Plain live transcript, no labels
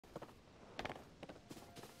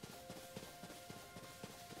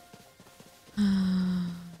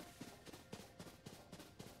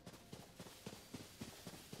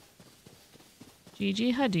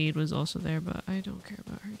Gigi Hadid was also there, but I don't care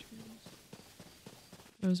about her, to be honest.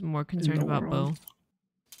 I was more concerned about Bo.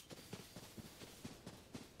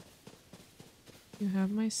 You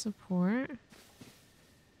have my support?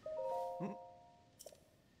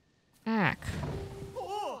 Ack.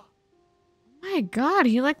 Oh my god,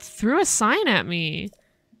 he like threw a sign at me.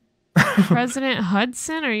 President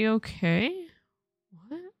Hudson, are you okay?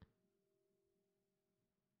 What?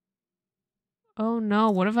 Oh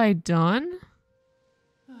no, what have I done?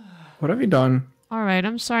 What have you done? Alright,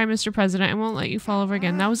 I'm sorry, Mr. President. I won't let you fall over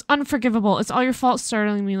again. That was unforgivable. It's all your fault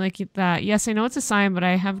startling me like that. Yes, I know it's a sign, but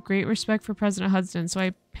I have great respect for President Hudson, so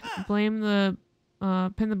I pin the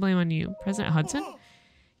blame on you. President Hudson?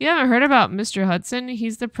 You haven't heard about Mr. Hudson?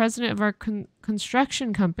 He's the president of our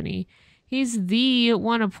construction company. He's the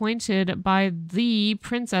one appointed by the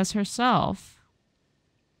princess herself.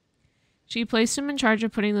 She placed him in charge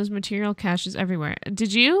of putting those material caches everywhere.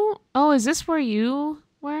 Did you? Oh, is this where you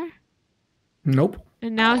were? Nope.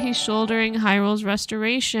 And now he's shouldering Hyrule's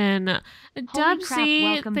restoration.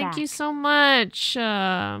 Dubsy, thank you so much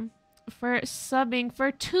for subbing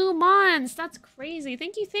for 2 months. That's crazy.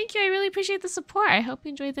 Thank you, thank you. I really appreciate the support. I hope you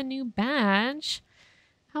enjoy the new badge.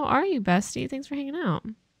 How are you, bestie? Thanks for hanging out.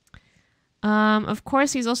 Of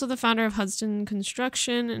course, he's also the founder of Hudson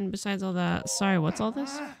Construction, and besides all that... Sorry, what's all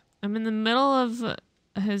this? I'm in the middle of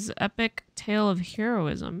his epic tale of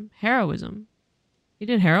heroism. Heroism. He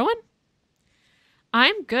did heroin?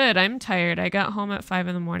 I'm good. I'm tired. I got home at 5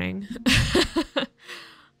 in the morning.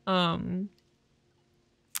 But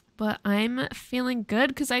I'm feeling good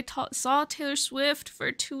because I saw Taylor Swift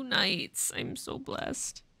for 2 nights. I'm so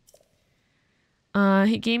blessed.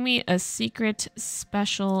 He gave me a secret,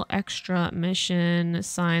 special, extra mission.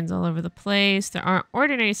 Signs all over the place. There aren't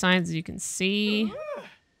ordinary signs, as you can see.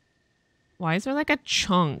 Why is there like a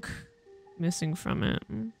chunk missing from it?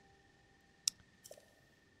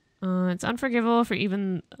 It's unforgivable for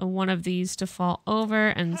even one of these to fall over,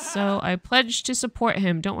 and so I pledge to support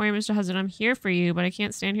him. Don't worry, Mr. Hudson, I'm here for you, but I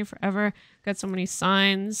can't stand here forever. Got so many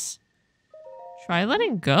signs. Try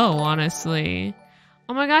letting go, honestly.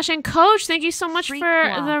 Oh my gosh, and Coach, thank you so much for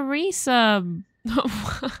the resub.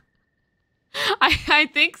 I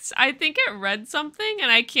think it read something,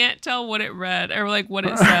 and I can't tell what it read, or like what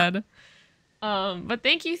it said. But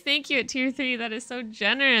thank you at tier 3. That is so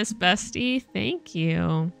generous, bestie. Thank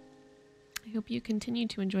you. I hope you continue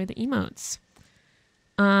to enjoy the emotes.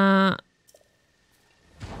 Oh,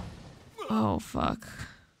 fuck.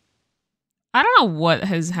 I don't know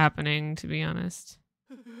what is happening, to be honest.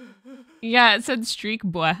 Yeah, it said streak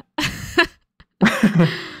boy. Oh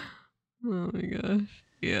my gosh.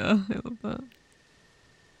 Yeah, I love that.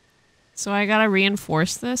 So I gotta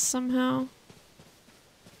reinforce this somehow?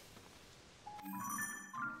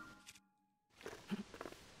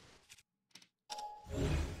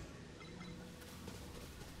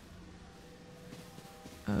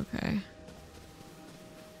 Okay.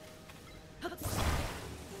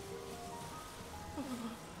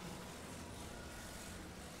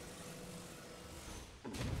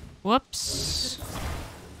 Whoops.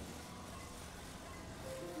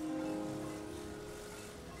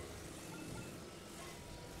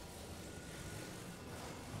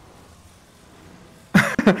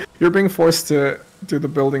 You're being forced to do the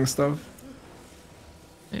building stuff.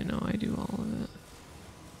 I know, I do all of it.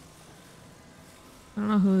 I don't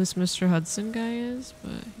know who this Mr. Hudson guy is,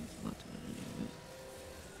 but he's not doing any of it.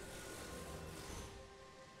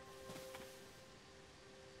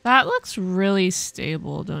 That looks really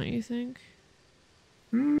stable, don't you think?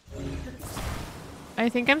 I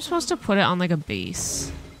think I'm supposed to put it on like a base.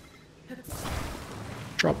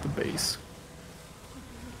 Drop the base.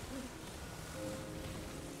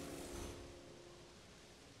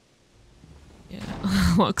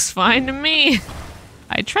 Yeah, looks fine to me.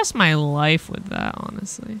 I trust my life with that,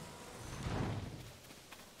 honestly.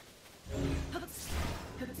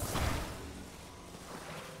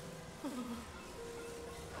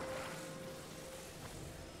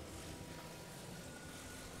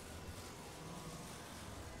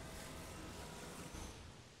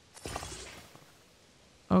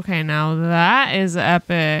 Okay, now that is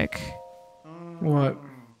epic. What?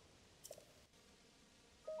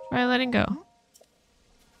 Try letting go.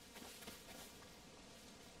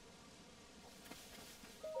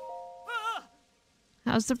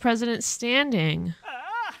 How's the president standing?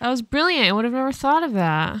 That was brilliant. I would have never thought of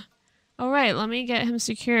that. All right, let me get him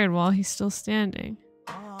secured while he's still standing.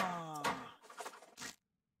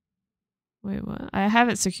 Wait, what? I have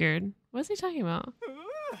it secured. What is he talking about?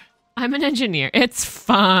 I'm an engineer. It's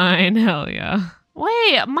fine. Hell yeah.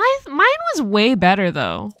 Wait, mine was way better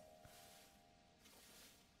though.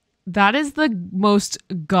 That is the most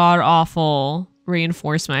god-awful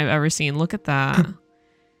reinforcement I've ever seen. Look at that.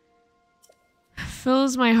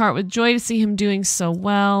 Fills my heart with joy to see him doing so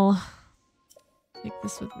well. Take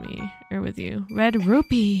this with me, or with you. Red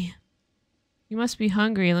rupee. You must be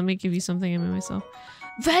hungry. Let me give you something I made myself.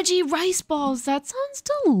 Veggie rice balls. That sounds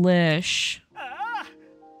delish.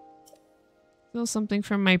 Still something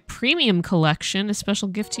from my premium collection. A special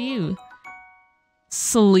gift to you.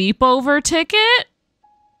 Sleepover ticket?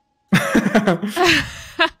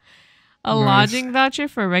 A lodging voucher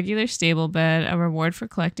for a regular stable bed. A reward for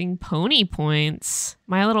collecting pony points.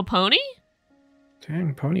 My Little Pony?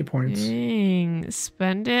 Dang, pony points. Dang.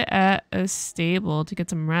 Spend it at a stable to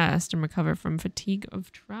get some rest and recover from fatigue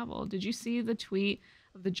of travel. Did you see the tweet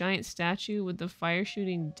of the giant statue with the fire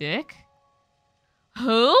shooting dick?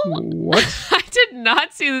 Who? What? I did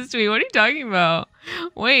not see this tweet. What are you talking about?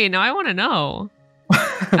 Wait, now I want to know.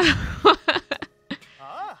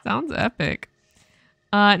 Sounds epic.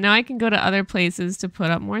 Now I can go to other places to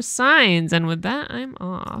put up more signs, and with that, I'm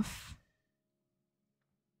off.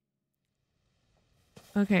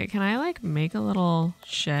 Okay, can I like make a little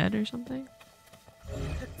shed or something?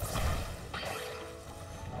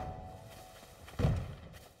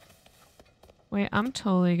 Wait, I'm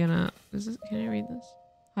totally gonna. Can I read this?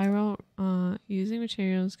 Hyrule, using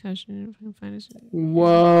materials, cashing if I can find it.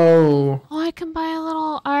 Whoa. Oh, I can buy a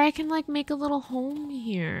little, or I can like make a little home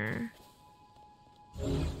here.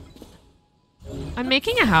 I'm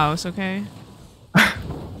making a house, okay?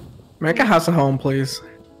 Make a house at home, please.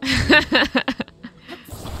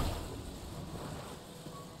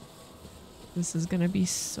 This is gonna be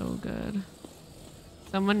so good.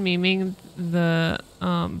 Someone memeing the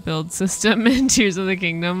build system in Tears of the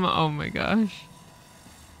Kingdom. Oh my gosh.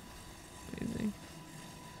 Amazing.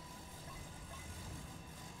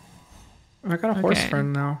 I got a horse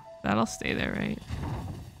friend now. That'll stay there, right?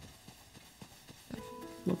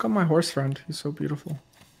 Look at my horse friend. He's so beautiful.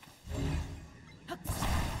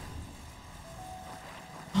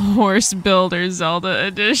 Horse Builder Zelda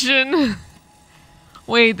Edition.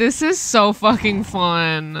 Wait, this is so fucking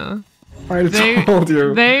fun. I told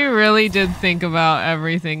you. They really did think about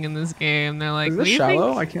everything in this game. They're like, is this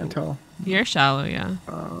shallow? I can't tell. You're shallow, yeah.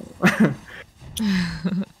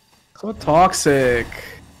 So toxic.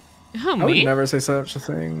 Who, me? I would never say such a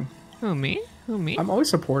thing. Who, me? Who, me? I'm always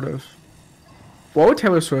supportive. What would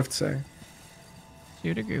Taylor Swift say? She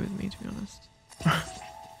would agree with me, to be honest.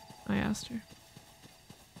 I asked her.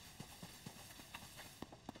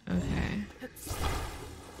 Okay.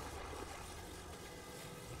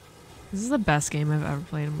 This is the best game I've ever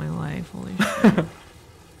played in my life. Holy shit.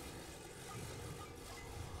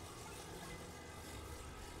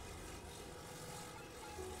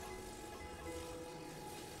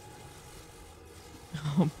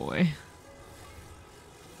 Oh boy.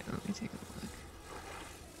 Okay, let me take a look.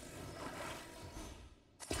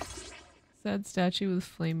 Sad statue with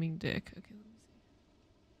flaming dick. Okay, let me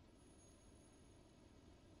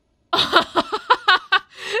see.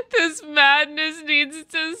 This madness needs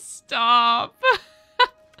to stop.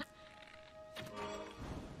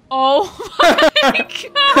 Oh my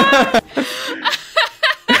god!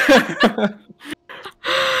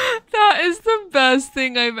 That is the best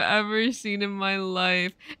thing I've ever seen in my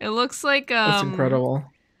life. It looks like That's incredible.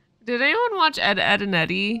 Did anyone watch Ed, Edd n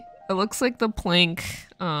Eddy? It looks like the plank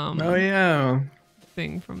oh yeah.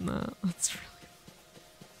 thing from that. That's really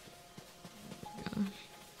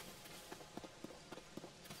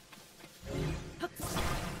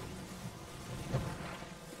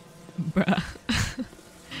bruh.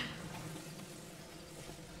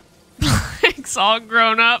 It's all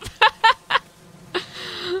grown up.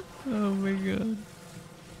 Oh my god.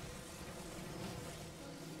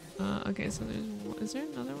 Okay, so there's one. Is there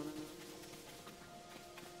another one?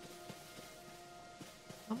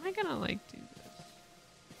 How am I gonna like do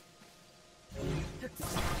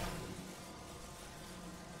this?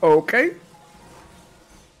 Okay.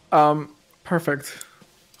 Perfect.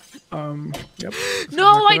 Yep.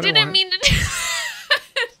 No, I didn't mean to do that.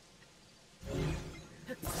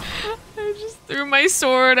 I just threw my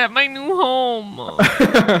sword at my new home.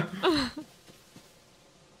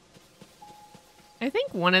 I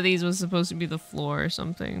think one of these was supposed to be the floor or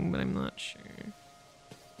something, but I'm not sure.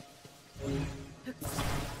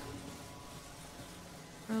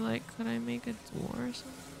 Or like, could I make a door or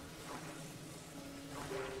something?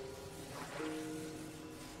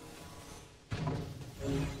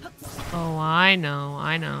 Oh, I know,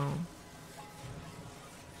 I know.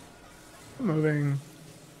 I'm moving.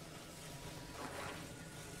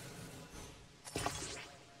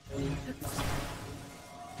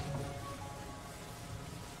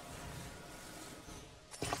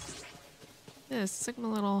 This, it's like my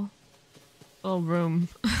little room.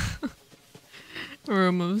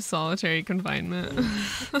 Room of solitary confinement.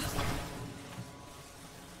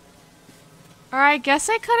 Or I guess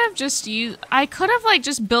I could have just like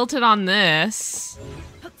just built it on this.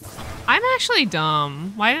 I'm actually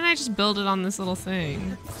dumb. Why didn't I just build it on this little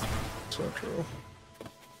thing? So true.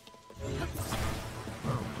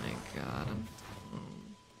 Oh my god, I'm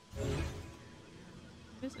dumb.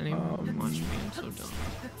 Why does anyone want me? I'm so dumb.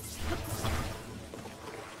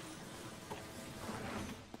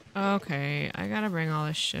 Okay, I gotta bring all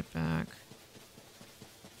this shit back.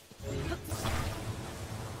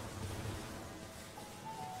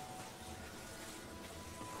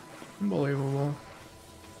 Unbelievable.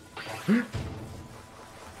 Oh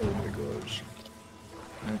my gosh.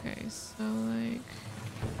 Okay, so like...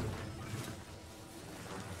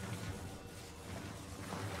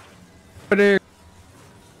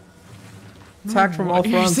 Attack from all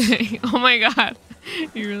fronts. Oh my god,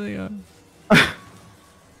 you really are.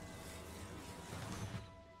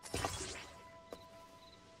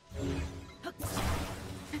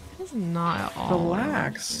 That's not at all.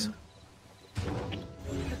 Relax.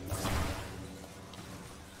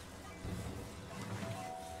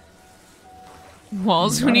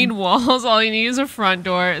 Walls, we need walls. All you need is a front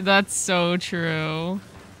door. That's so true.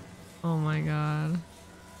 Oh my god.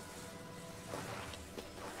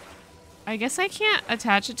 I guess I can't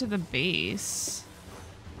attach it to the base.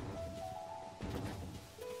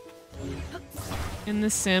 In The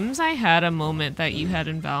Sims, I had a moment that you had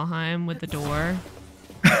in Valheim with the door.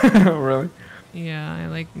 Really? Yeah, I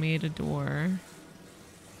like made a door.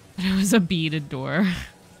 But it was a beaded door.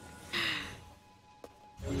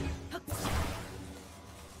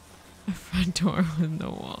 A front door with no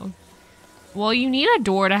walls. Well, you need a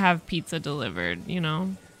door to have pizza delivered, you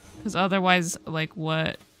know? Because otherwise, like,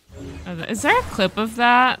 what? Is there a clip of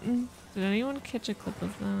that? Did anyone catch a clip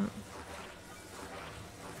of that?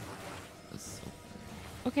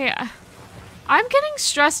 Okay, I'm getting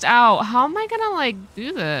stressed out. How am I gonna, like,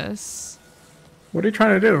 do this? What are you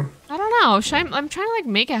trying to do? I don't know. I'm trying to, like,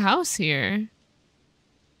 make a house here.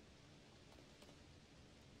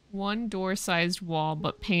 One door-sized wall,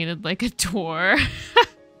 but painted like a door.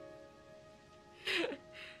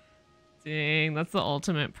 Dang, that's the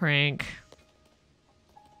ultimate prank.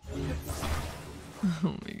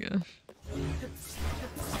 Oh my gosh.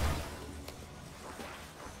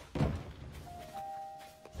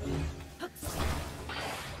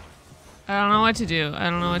 I don't know what to do. I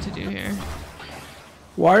don't know what to do here.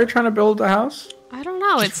 Why are you trying to build a house? I don't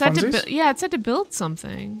know. It said funsies? to it said to build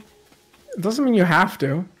something. It doesn't mean you have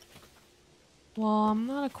to. Well, I'm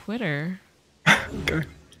not a quitter. Okay.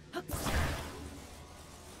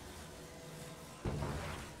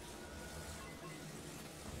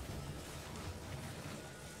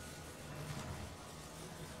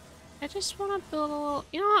 I just want to build a little...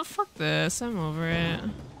 You know what? Fuck this. I'm over it.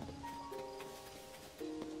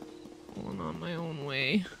 Going on my own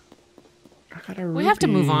way. We have to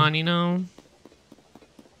move on, you know?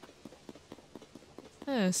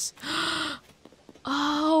 This.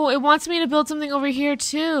 Oh, it wants me to build something over here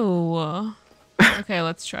too. Okay,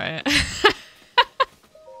 let's try it.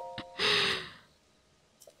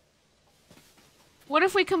 What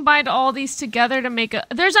if we combined all these together to make a...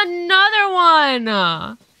 There's another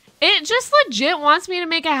one! It just legit wants me to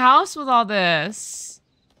make a house with all this.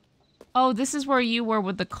 Oh, this is where you were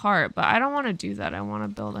with the cart, but I don't want to do that. I want to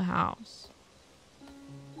build a house.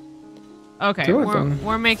 Okay,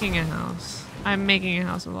 we're making a house. I'm making a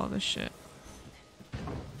house with all this shit.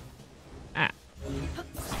 Ah.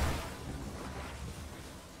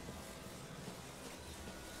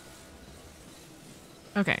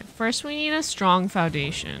 Okay, first we need a strong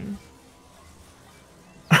foundation.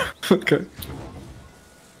 Okay.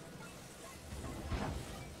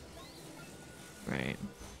 Right.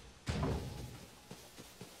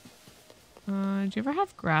 Do you ever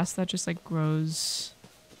have grass that just like grows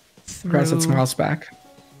through? Grass that smiles back.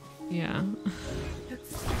 Yeah.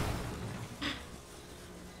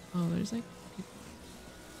 Oh, there's like...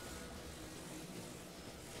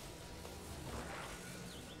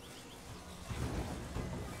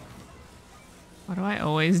 Why do I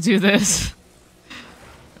always do this?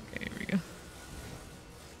 Okay, here we go.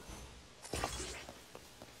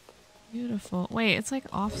 Beautiful. Wait, it's like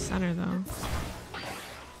off center though.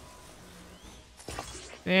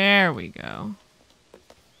 There we go.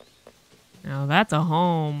 Now that's a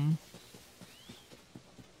home.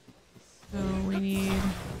 So we need...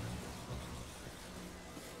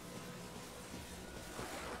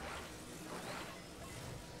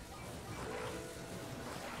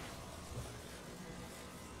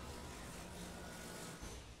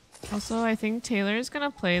 Also, I think Taylor is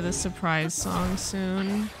gonna play the surprise song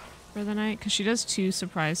soon for the night because she does 2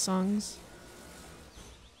 surprise songs.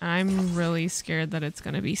 I'm really scared that it's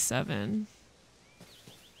gonna be 7.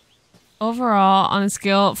 Overall, on a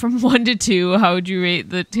scale from 1 to 2, how would you rate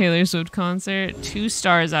the Taylor Swift concert? 2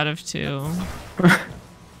 stars out of 2.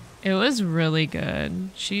 It was really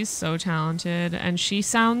good. She's so talented and she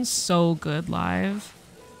sounds so good live.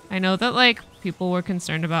 I know that like people were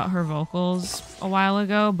concerned about her vocals a while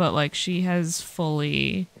ago, but like she has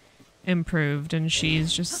fully improved and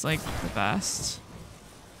she's just like the best.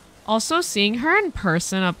 Also, seeing her in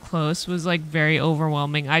person up close was like very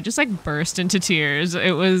overwhelming. I just like burst into tears.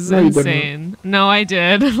 It was insane. No, I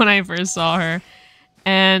did when I first saw her.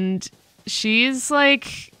 And she's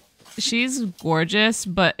like, she's gorgeous,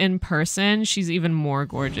 but in person, she's even more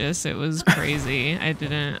gorgeous. It was crazy. I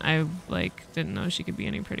didn't know she could be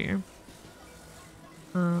any prettier.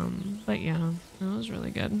 But yeah, it was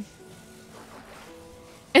really good.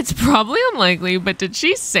 It's probably unlikely, but did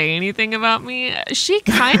she say anything about me? She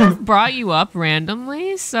kind of brought you up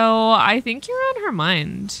randomly, so I think you're on her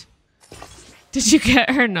mind. Did you get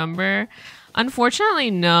her number?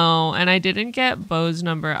 Unfortunately, no, and I didn't get Bo's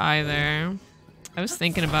number either. I was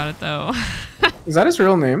thinking about it, though. Is that his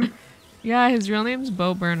real name? Yeah, his real name's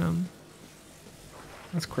Bo Burnham.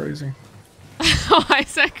 That's crazy. Why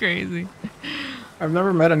is that crazy? I've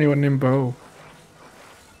never met anyone named Bo.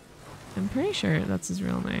 I'm pretty sure that's his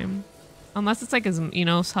real name. Unless it's like his, you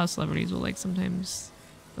know, how celebrities will like sometimes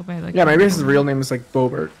go by like... Yeah, maybe his real name is like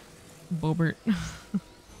Bobert. Bobert.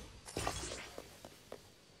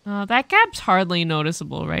 That gap's hardly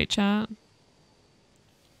noticeable, right, chat?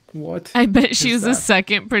 What? I bet she was the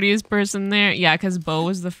second prettiest person there. Yeah, because Bo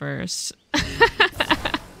was the first.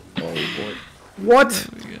 Oh boy. What?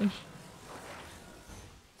 Oh my gosh.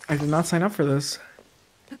 I did not sign up for this.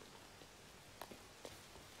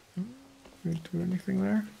 Can you do anything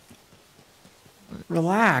there?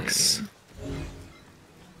 Relax.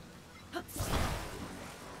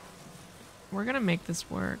 We're gonna make this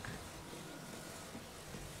work.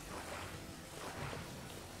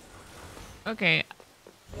 Okay.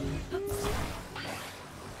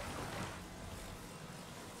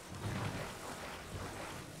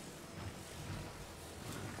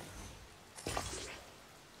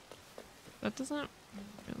 That doesn't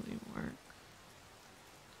really work.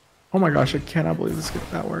 Oh my gosh, I cannot believe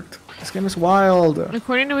that worked. This game is wild.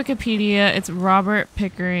 According to Wikipedia, it's Robert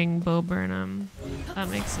Pickering Bo Burnham. That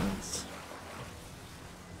makes sense.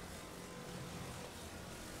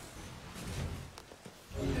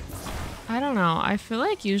 I don't know. I feel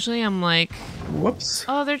like usually I'm like, whoops.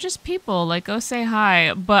 Oh, they're just people. Like, go say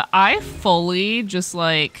hi. But I fully just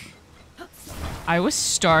like, I was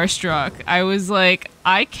starstruck. I was like,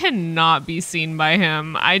 I cannot be seen by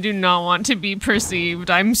him. I do not want to be perceived.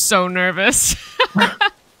 I'm so nervous. That's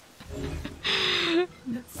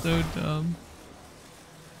so dumb.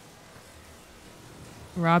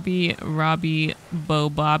 Robbie, Bo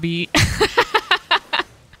Bobby. I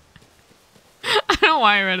don't know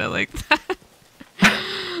why I read it like that.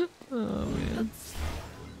 Oh man.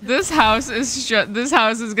 This house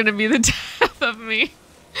is gonna be the death of me.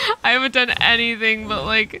 I haven't done anything but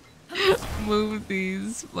like move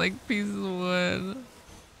these like pieces of wood.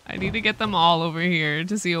 I need to get them all over here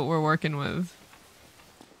to see what we're working with.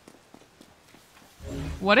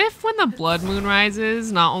 What if when the blood moon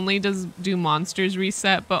rises, not only do monsters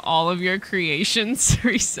reset, but all of your creations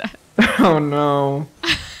reset? Oh no.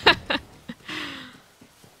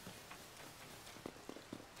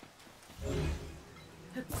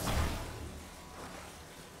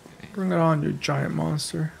 Bring it on, you giant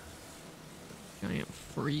monster. Giant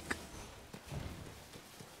freak.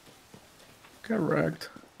 Get wrecked.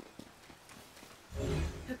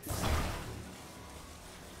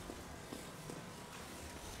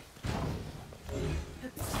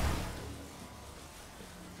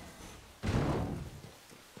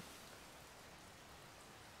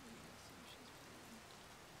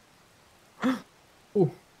 Ooh.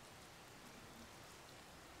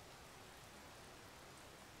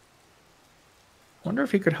 Wonder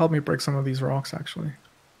if he could help me break some of these rocks, actually.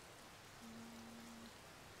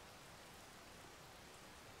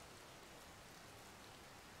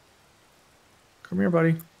 Come here,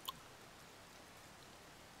 buddy.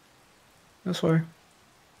 This way.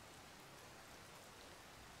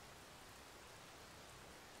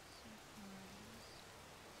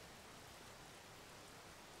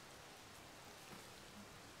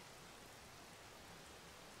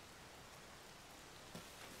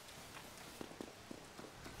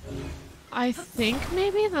 I think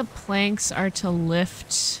maybe the planks are to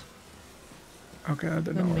lift Okay, that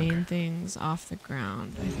did the not main work. things off the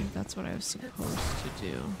ground. I think that's what I was supposed to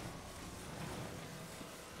do.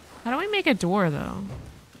 How do we make a door, though?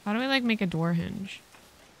 How do we, like, make a door hinge?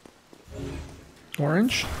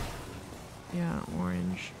 Orange? Yeah,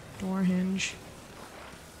 orange. Door hinge.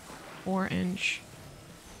 4-inch.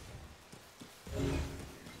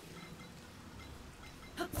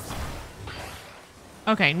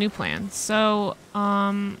 Okay, new plan. So,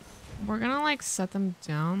 we're gonna, like, set them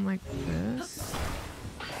down like this.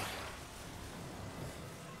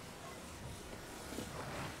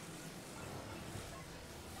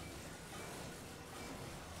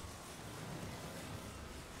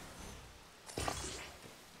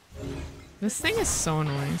 This thing is so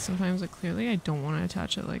annoying. Sometimes, like, clearly I don't want to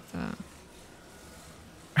attach it like that.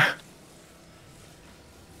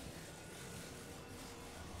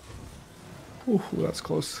 Ooh, that's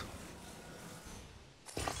close.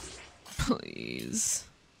 Please.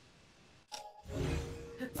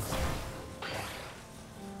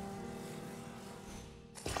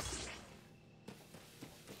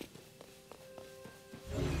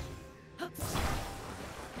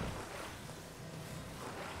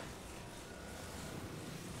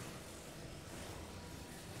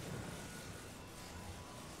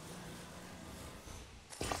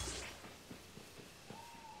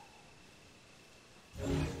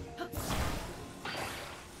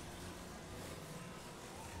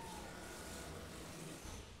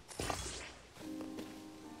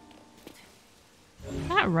 Is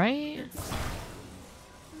that right?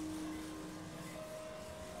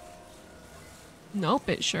 Nope,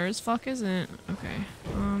 it sure as fuck isn't. Okay.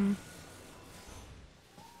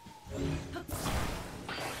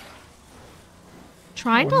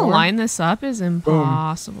 Trying to line this up is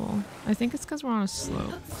impossible. Boom. I think it's because we're on a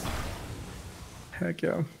slope. Heck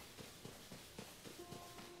yeah.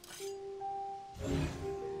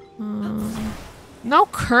 No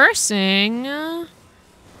cursing.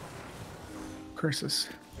 Curses.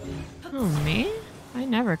 Oh, me? I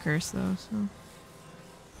never curse though, so.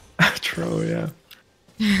 True, yeah.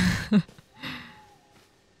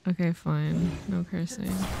 Okay, fine. No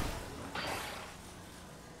cursing.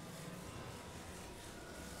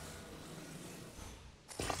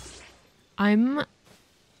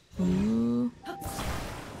 Ooh.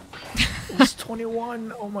 It's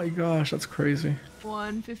 21. Oh my gosh, that's crazy.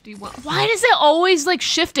 151. Why does it always like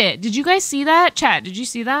shift it? Did you guys see that? Chat, did you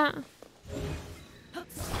see that?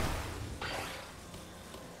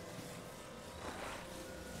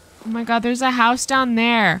 Oh my god, there's a house down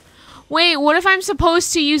there. Wait, what if I'm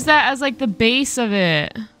supposed to use that as like the base of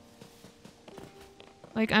it?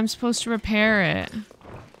 Like I'm supposed to repair it.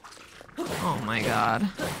 Oh my god.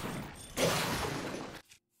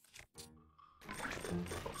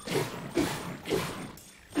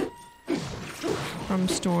 From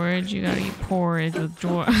storage, you gotta eat porridge with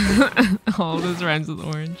joy. All this rhymes with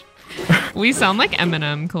orange. We sound like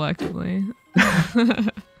Eminem collectively.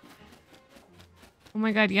 Oh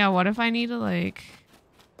my god, yeah, what if I need to, like,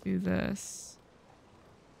 do this?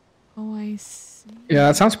 Oh, I see. Yeah,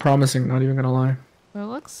 that sounds promising, not even gonna lie. But it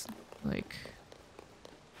looks like...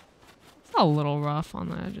 It's a little rough on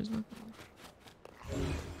the edges.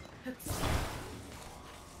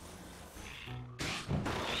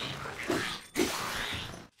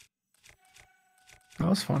 That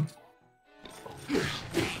was fun.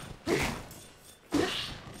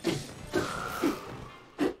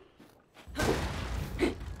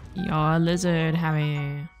 You're a lizard,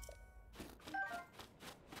 Harry.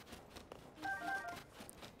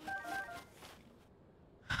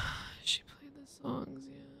 She played the songs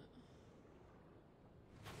yet?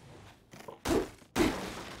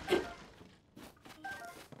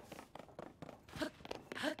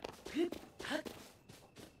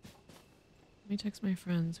 Let me text my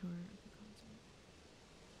friends who are at the concert.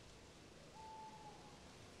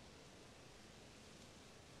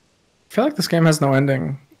 I feel like this game has no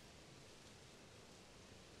ending.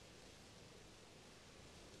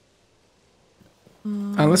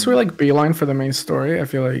 Unless we like beeline for the main story, I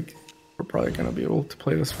feel like we're probably gonna be able to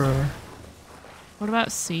play this forever. What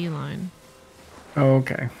about C line?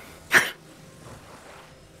 Okay.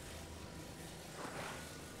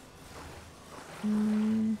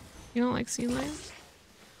 You don't like sea lions?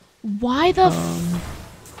 Why the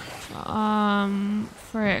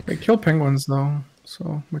frick? They kill penguins though,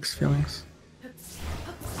 so mixed feelings.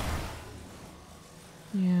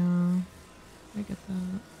 Yeah, I get that.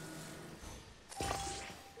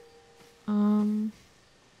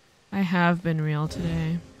 I have been real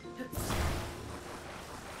today.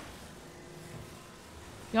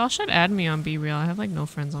 Y'all should add me on Be Real. I have like no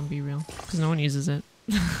friends on Be Real because no one uses it.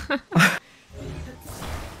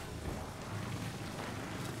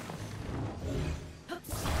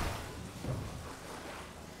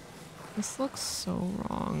 This looks so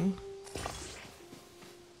wrong.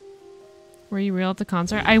 Were you real at the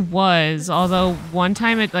concert? I was, although one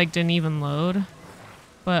time it like didn't even load.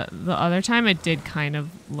 But the other time it did kind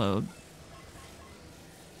of load.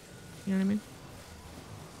 You know what I mean?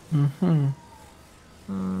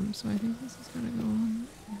 Mm-hmm. So I think this is gonna go on.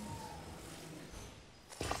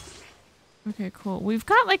 Okay, cool. We've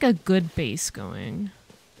got like a good base going.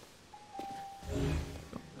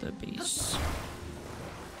 The base.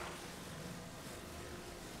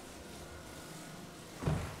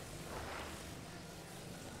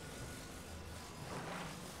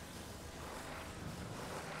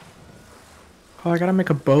 Oh, I gotta make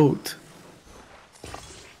a boat.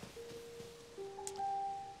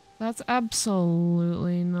 That's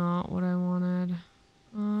absolutely not what I wanted.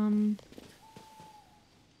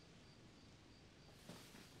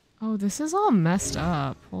 Oh, this is all messed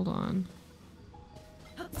up. Hold on.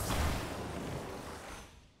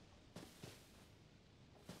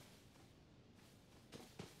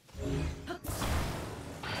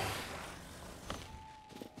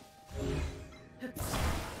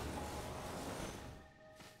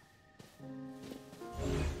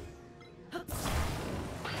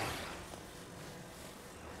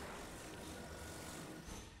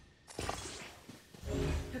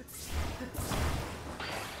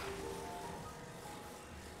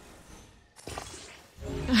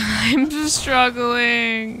 I'm just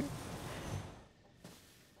struggling.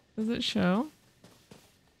 Does it show?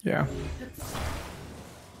 Yeah.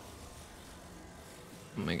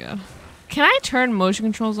 Oh my god. Can I turn motion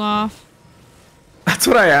controls off? That's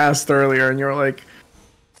what I asked earlier, and you were like,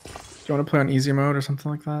 do you want to play on easy mode or something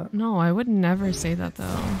like that? No, I would never say that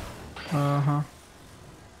though. Uh-huh.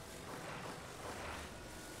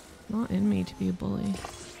 Not in me to be a bully.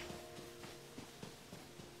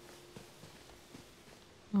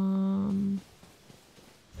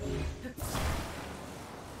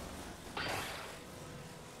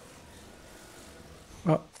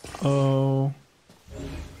 Uh-oh.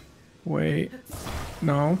 Wait.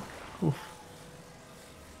 No. Oof.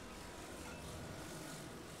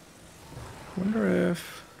 Wonder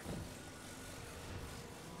if...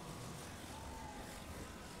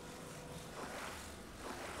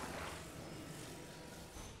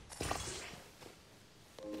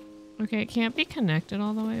 Okay, it can't be connected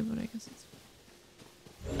all the way, but I guess it's...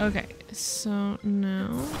 Okay, so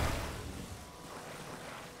now...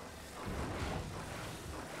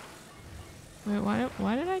 Wait,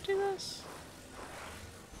 why did I do this?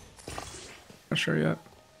 Not sure yet.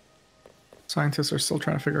 Scientists are still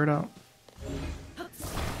trying to figure it out.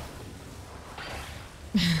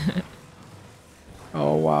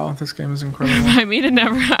 Oh wow, this game is incredible. Remind me to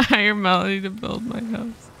never hire Melody to build my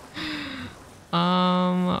house.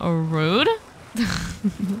 A road?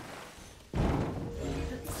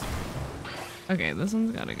 Okay, this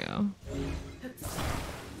one's gotta go.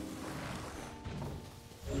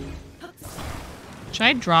 Should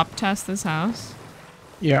I drop test this house?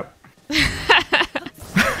 Yep.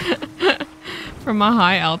 From a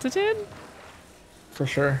high altitude? For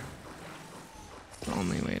sure. The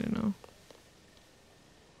only way to know.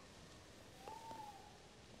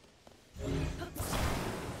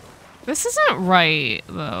 This isn't right,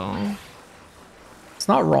 though. It's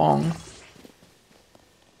not wrong.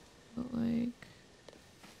 But like...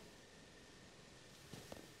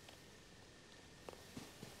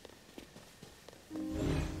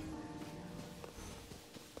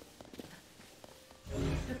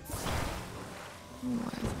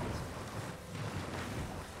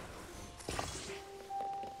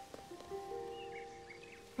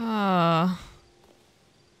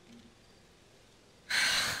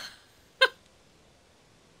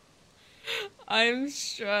 I'm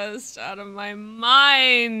stressed out of my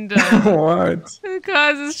mind. What?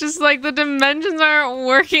 Because it's just like the dimensions aren't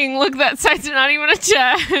working. Look, that sides are not even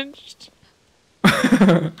attached.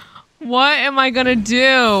 What am I gonna do?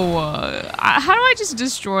 How do I just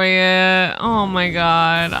destroy it? Oh my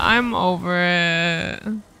god, I'm over it.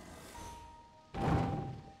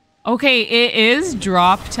 Okay, it is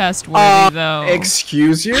drop test worthy though.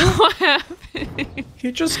 Excuse you? What happened?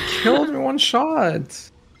 He just killed me one shot.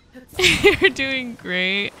 You're doing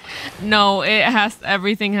great. No, it has.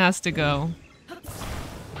 Everything has to go.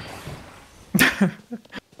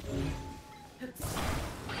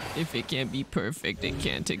 If it can't be perfect, it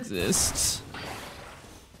can't exist.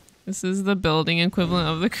 This is the building equivalent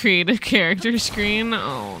of the creative character screen.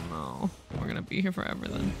 Oh no, we're gonna be here forever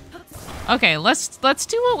then. Okay, let's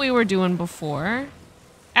do what we were doing before.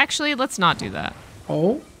 Actually, let's not do that.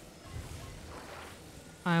 Oh.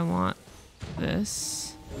 I want this.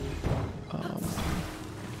 I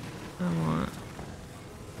want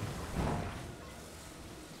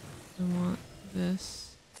I want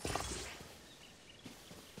this.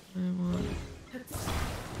 I want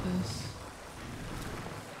this.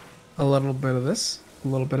 A little bit of this. A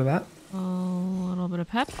little bit of that. A little bit of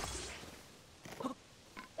pep.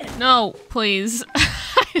 No, please.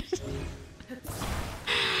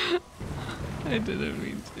 I didn't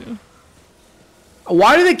mean to.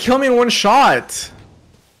 Why did they kill me in one shot?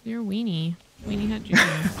 You're Weenie. Weenie Hut Jr.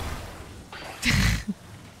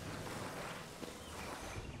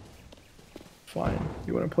 Fine.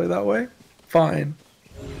 You want to play that way? Fine.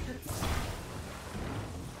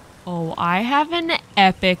 Oh, I have an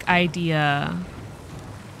epic idea.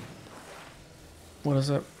 What is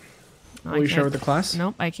it? No, Will you share with the class?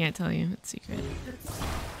 Nope, I can't tell you. It's secret.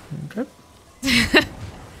 Okay.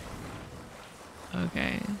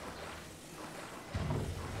 Okay.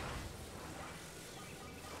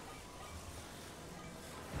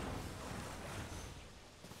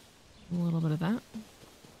 A little bit of that.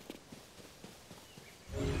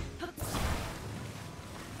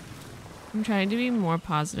 I'm trying to be more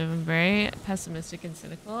positive. I'm very pessimistic and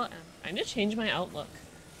cynical, and I'm trying to change my outlook.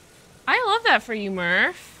 I love that for you,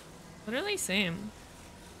 Murph. Literally same.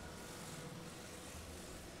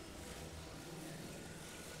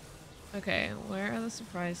 Okay, where are the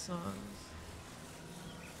surprise songs?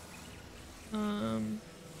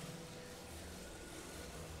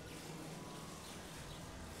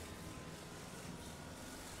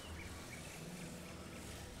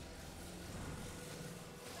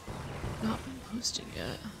 Not been posted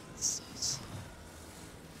yet. So slow.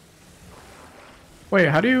 Wait,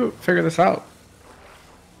 how do you figure this out?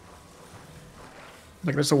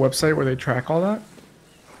 Like, there's a website where they track all that?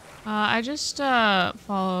 I just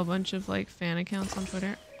follow a bunch of like fan accounts on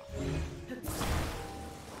Twitter.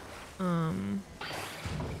 And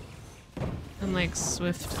like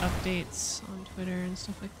Swift updates on Twitter and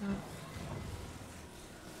stuff like that.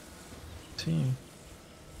 Team.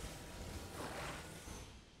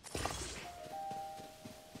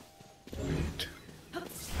 Wait.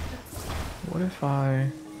 What if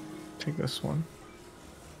I take this one?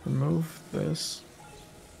 Remove this.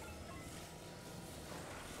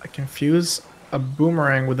 I can fuse a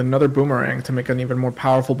boomerang with another boomerang to make an even more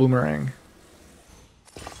powerful boomerang.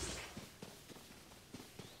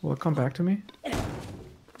 Will it come back to me?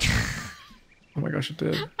 Oh my gosh, it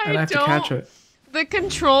did. And I have to catch it. The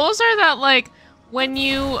controls are that like when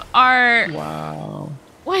you are Wow.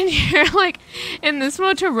 when you're like in this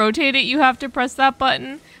mode to rotate it, you have to press that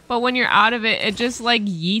button. But when you're out of it, it just like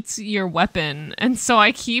yeets your weapon. And so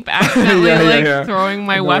I keep accidentally throwing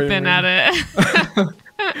my weapon at it.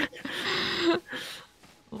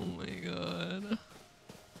 Oh my god.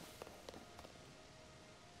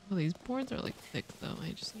 Oh, these boards are like thick though.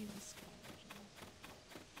 I just need this.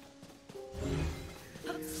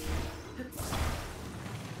 Let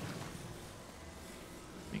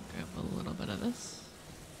me grab a little bit of this.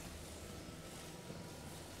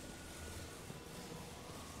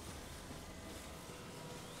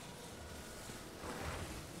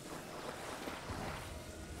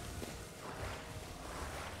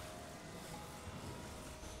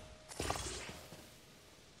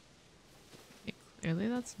 Okay, clearly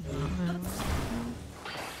that's not what I want to do.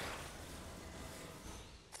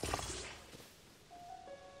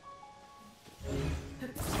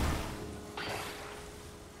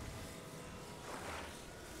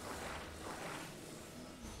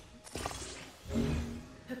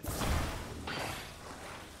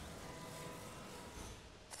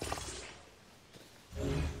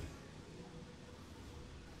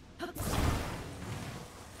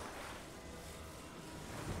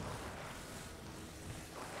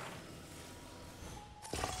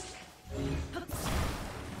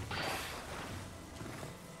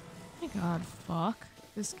 God, fuck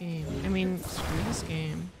this game. I mean, screw this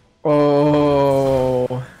game. Oh,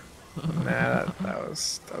 nah, that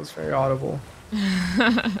was very audible.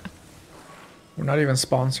 We're not even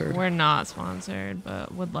sponsored. We're not sponsored,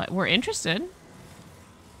 but we're interested.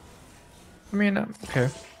 I mean, okay.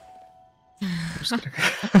 I'm just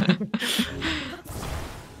kidding.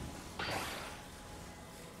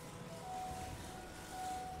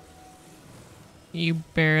 You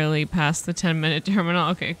barely passed the 10-minute terminal.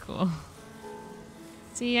 Okay, cool.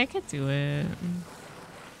 See, I could do it.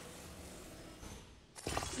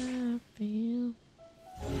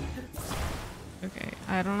 Okay,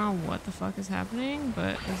 I don't know what the fuck is happening,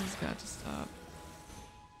 but this has got to stop.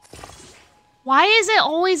 Why is it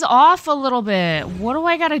always off a little bit? What do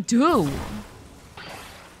I gotta do?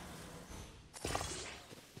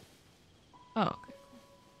 Oh, okay.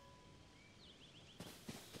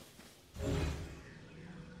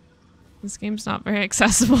 This game's not very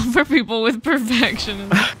accessible for people with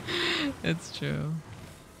perfectionism. It's true.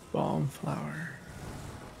 Balm flower.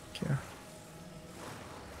 Okay.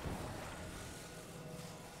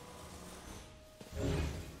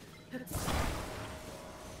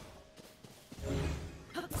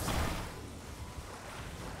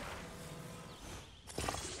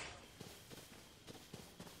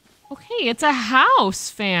 Okay, it's a house,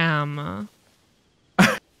 fam.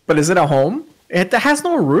 But is it a home? It has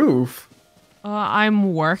no roof.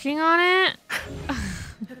 I'm working on it.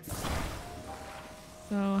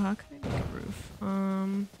 So how can I make a roof?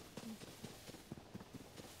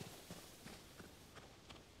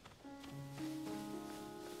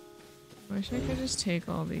 I wish I could just take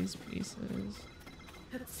all these pieces.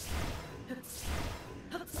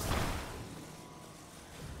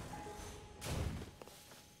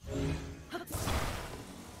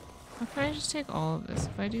 How can I just take all of this?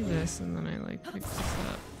 If I do this and then I like pick this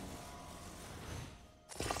up.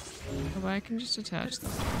 Oh, but I can just attach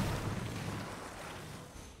them.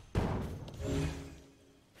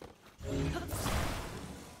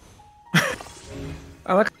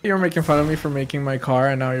 I like how you were making fun of me for making my car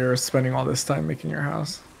and now you're spending all this time making your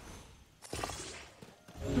house.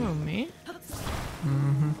 Oh, me?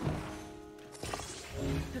 Mm-hmm.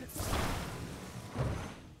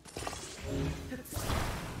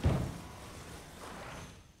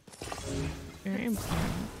 Very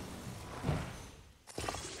important.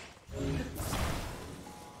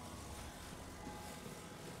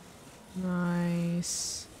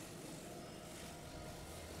 Nice.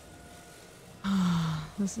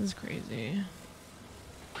 This is crazy.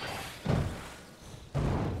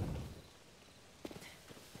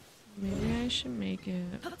 Maybe I should make it.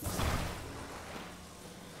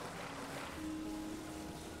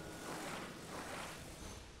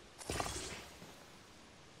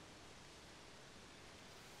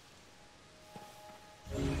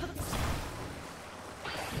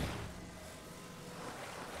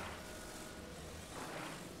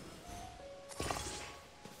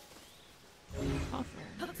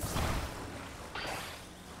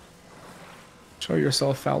 Show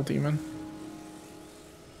yourself, foul demon.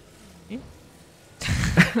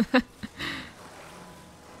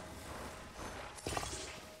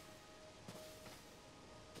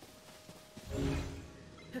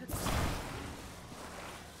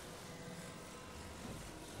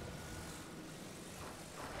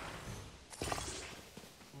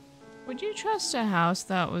 Would you trust a house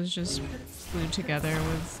that was just glued together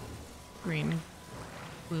with green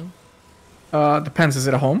glue? Depends. Is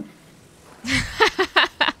it a home?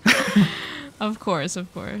 Of course,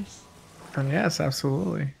 of course. And yes,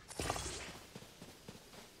 absolutely.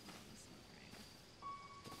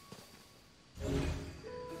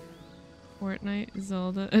 Fortnite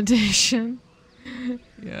Zelda edition.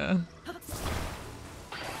 Yeah.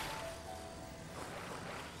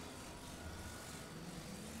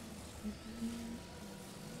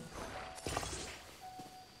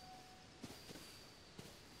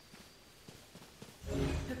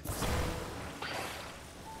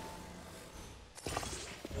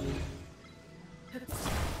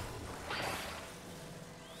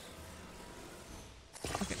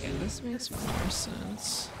 Okay, yeah, this makes more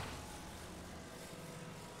sense.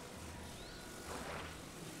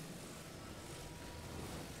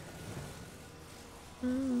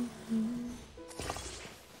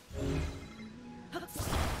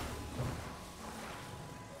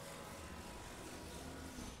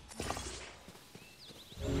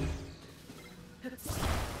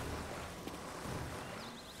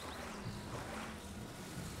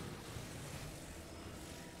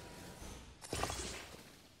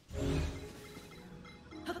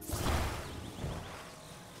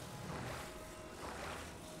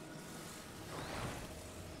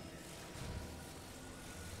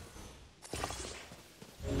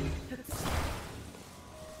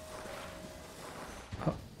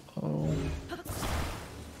 Oh.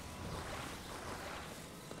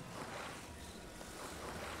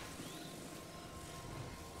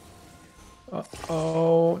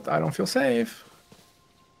 Uh-oh, I don't feel safe.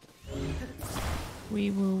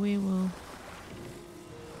 We will, we will.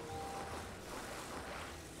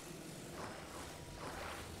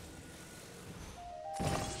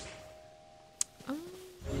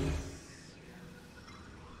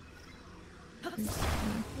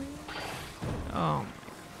 Oh.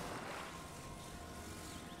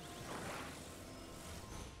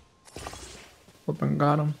 Flip and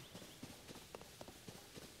got him.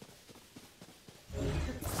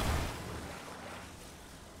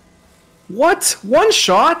 What? One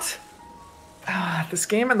shot? Ah, this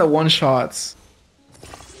game and the one shots.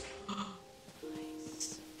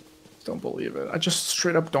 Don't believe it. I just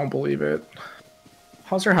straight up don't believe it.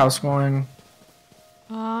 How's your house going?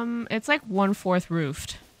 It's like 1/4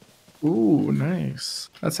 roofed. Ooh, nice.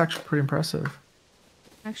 That's actually pretty impressive.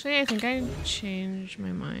 Actually, I think I changed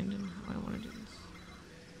my mind on how I want to do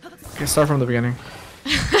this. Okay, start from the beginning.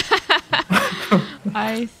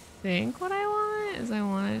 I think what I want is I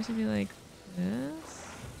want it to be like this.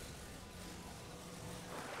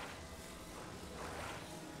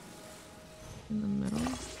 In the middle.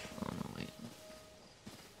 Oh no, wait.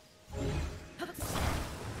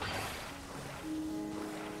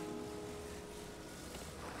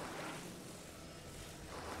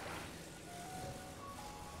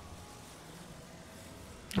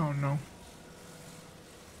 Oh no.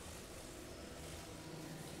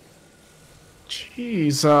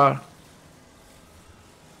 Jeez, I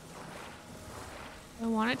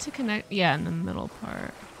want it to connect, yeah, in the middle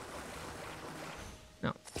part.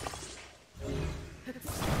 No.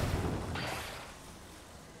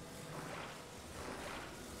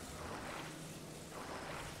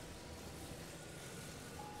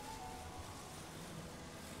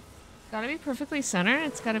 Gotta be perfectly centered.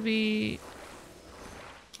 It's gotta be.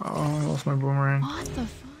 oh, I lost my boomerang. What the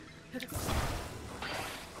fuck?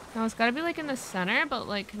 No, it's gotta be like in the center, but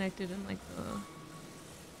like connected in like the.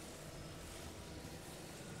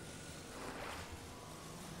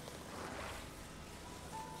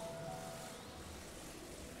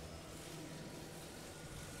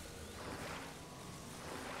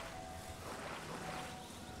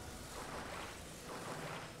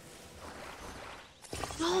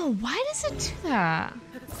 No, why does it do that?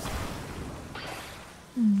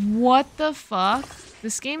 What the fuck?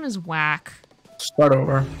 This game is whack. Start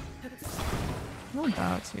over. I'm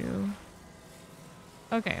about to.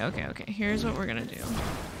 Okay. Here's what we're gonna do.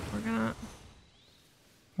 We're gonna.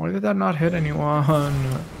 Why did that not hit anyone?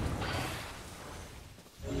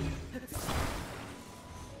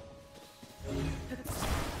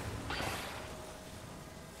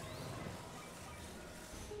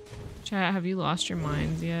 Chat, have you lost your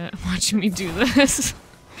minds yet? Watching me do this.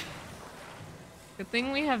 Good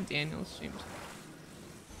thing we have Daniel's stream.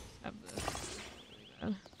 Have this.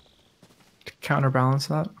 Really Counterbalance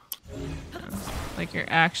that. yeah. Like you're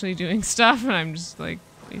actually doing stuff, and I'm just like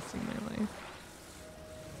wasting my life.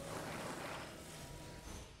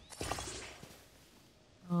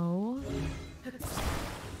 Oh.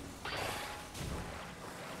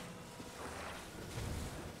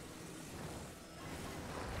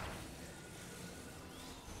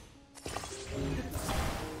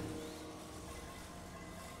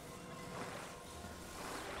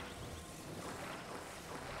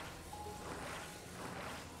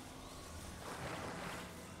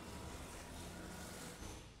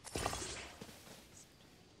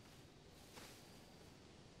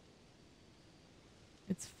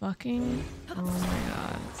 It's fucking. Oh my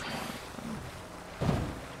god. It's not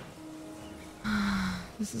fun.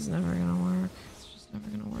 This is never gonna work. It's just never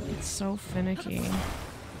gonna work. It's so finicky.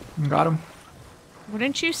 Got him.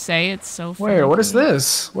 Wouldn't you say it's so finicky? Wait, what is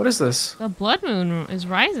this? What is this? The blood moon is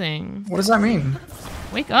rising. What does that mean?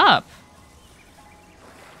 Wake up.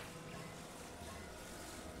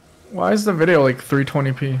 Why is the video like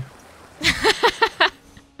 320p?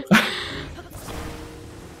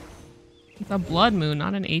 It's a blood moon,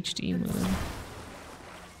 not an HD moon.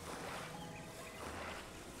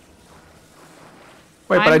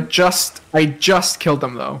 Wait, but I just killed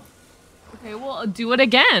them though. Okay, well, do it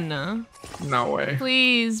again. No way.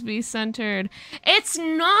 Please be centered. It's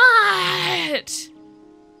not!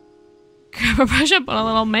 Grab a brush up on a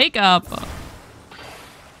little makeup.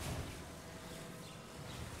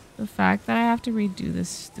 The fact that I have to redo this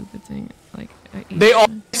stupid thing, like, They all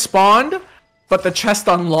spawned, but the chest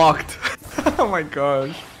unlocked. Oh my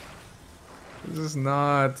gosh. This is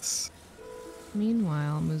nuts.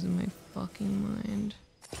 Meanwhile, I'm losing my fucking mind.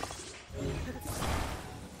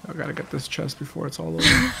 I gotta get this chest before it's all over.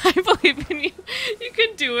 I believe in you. You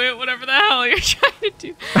can do it, whatever the hell you're trying to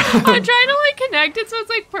do. I'm trying to like connect it so it's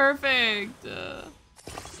like perfect.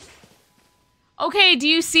 Okay, do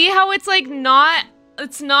you see how it's like not,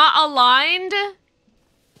 it's not aligned?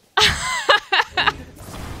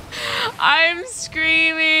 I'm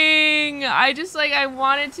screaming. I just like, I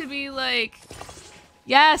want it to be like,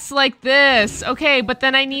 yes, like this. Okay, but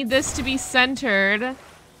then I need this to be centered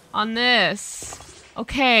on this.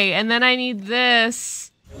 Okay, and then I need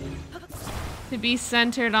this to be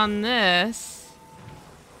centered on this.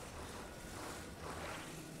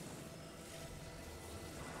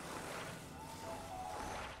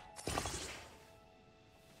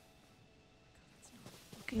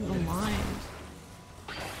 Fucking aligned.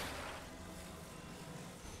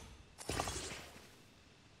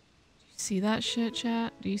 see that shit,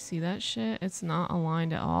 chat? Do you see that shit? It's not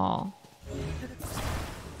aligned at all.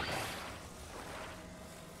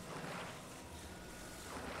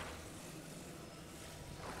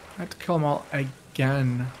 I have to kill them all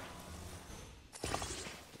again.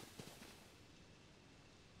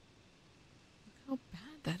 Look how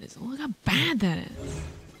bad that is. Look how bad that is.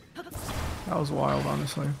 That was wild,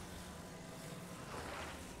 honestly.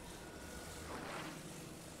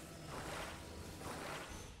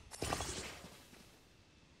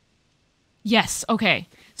 Yes, okay.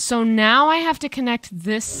 So now I have to connect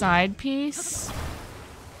this side piece.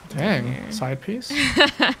 Dang, side piece?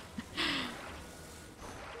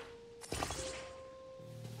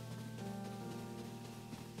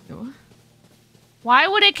 Why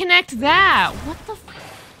would it connect that? What the f—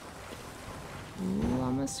 Ooh,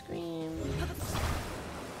 I'ma scream.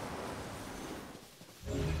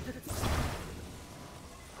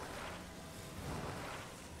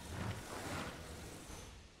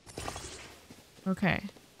 Okay.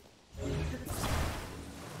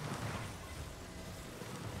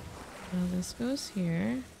 Now this goes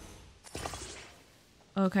here.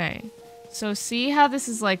 Okay. So see how this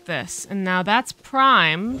is like this, and now that's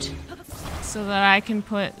primed so that I can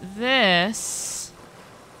put this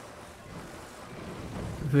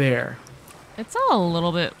there. It's all a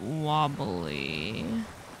little bit wobbly.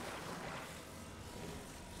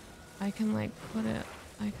 I can like put it,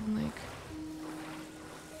 I can like,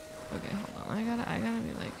 okay, hold on, I gotta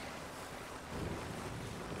be like,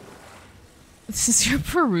 this is your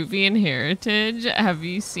Peruvian heritage. Have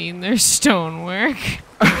you seen their stonework?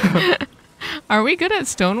 Are we good at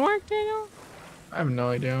stonework, Daniel? I have no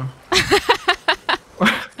idea.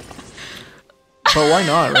 But why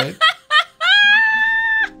not, right?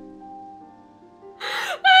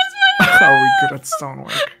 Are we good at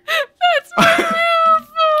stonework? That's my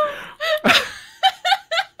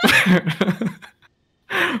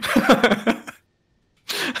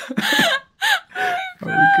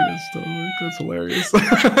Are we good at stonework? That's hilarious.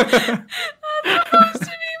 That's supposed to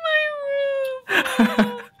be my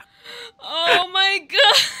roof. Oh my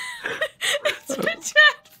god. It's a tad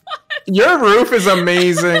flat. Your roof is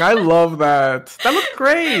amazing. I love that. That looked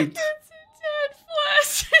great. It's a tad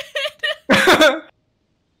flaccid.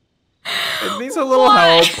 It needs a little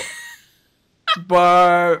help.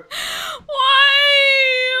 But why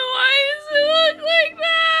does it look like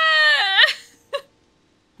that?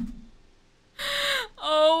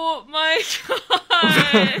 Oh my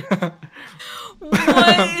god.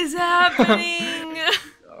 What is happening?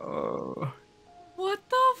 oh. What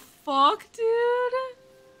the fuck, dude?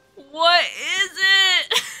 What is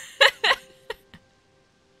it?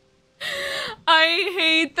 I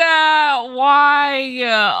hate that. Why?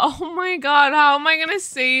 Oh my god, how am I gonna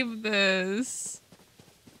save this?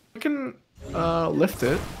 You can lift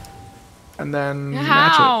it and then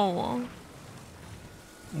how? match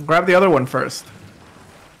it. Grab the other one first.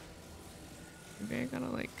 Maybe I gotta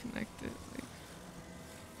like connect it. Like...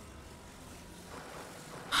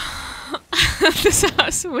 This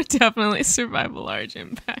house would definitely survive a large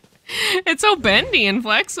impact. It's so bendy and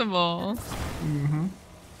flexible. Mm-hmm.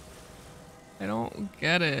 I don't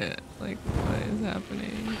get it. Like, what is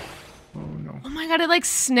happening? Oh no. Oh my god, it like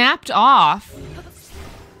snapped off.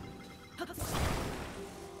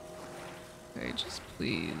 Okay, just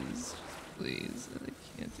please. Just please. I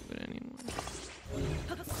can't do it anymore.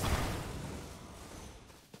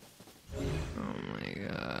 Oh my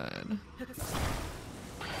god.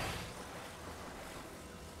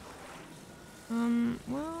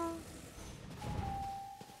 Well...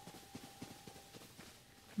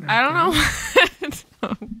 I don't know.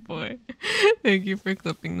 Oh boy. Thank you for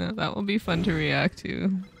clipping that. That will be fun to react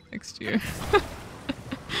to next year.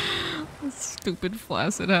 This stupid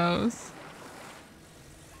flaccid house.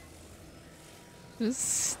 Just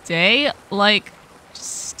stay, like,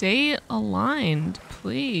 just stay aligned,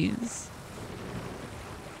 please.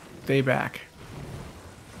 Stay back.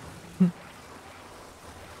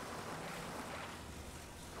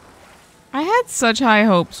 I had such high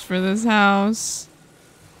hopes for this house.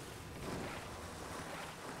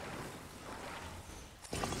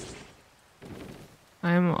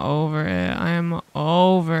 I'm over it. I'm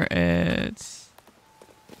over it.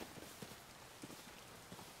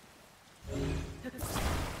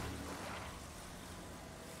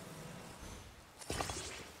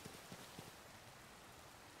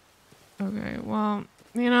 Okay, well,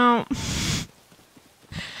 you know,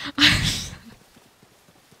 I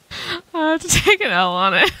have to take an L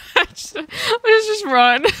on it. Let's just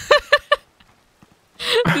run.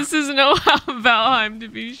 This is no Valheim, to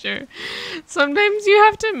be sure. Sometimes you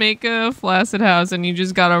have to make a flaccid house and you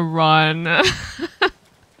just gotta run.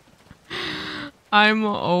 I'm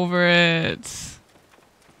over it.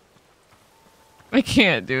 I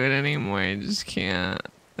can't do it anymore. I just can't.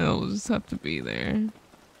 It'll just have to be there.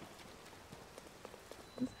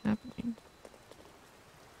 What's happening?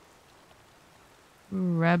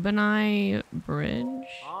 Rebani Bridge?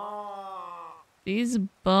 These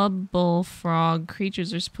bubble frog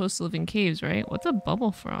creatures are supposed to live in caves, right? What's a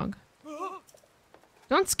bubble frog?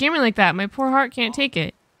 Don't scare me like that. My poor heart can't take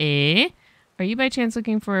it. Eh? Are you by chance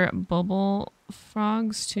looking for bubble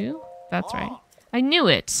frogs too? That's right. I knew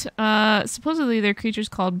it. Supposedly they're creatures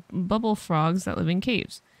called bubble frogs that live in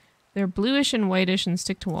caves. They're bluish and whitish and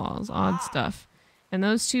stick to walls. Odd stuff. And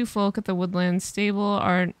those two folk at the woodland stable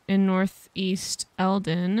are in northeast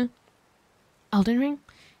Elden. Elden Ring?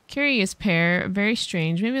 Curious pair. Very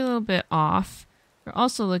strange. Maybe a little bit off. We're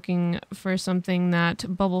also looking for something that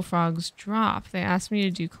bubble frogs drop. They asked me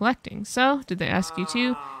to do collecting. So, did they ask you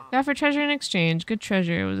too? They offer treasure in exchange. Good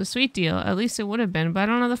treasure. It was a sweet deal. At least it would have been, but I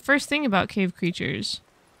don't know the first thing about cave creatures.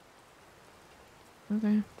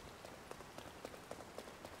 Okay.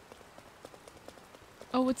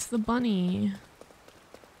 Oh, it's the bunny.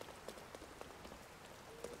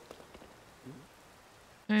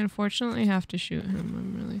 I unfortunately have to shoot him.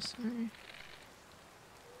 I'm really sorry.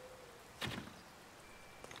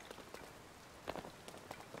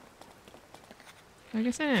 I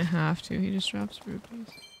guess I didn't have to. He just drops rupees.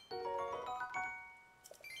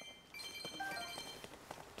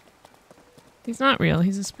 He's not real.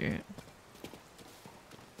 He's a spirit.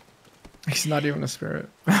 He's not even a spirit.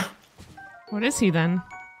 What is he then?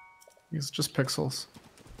 He's just pixels.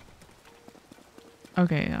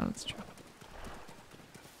 Okay, yeah, that's true.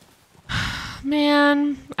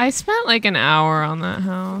 Man, I spent like an hour on that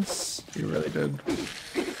house. You really did.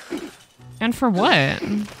 And for what?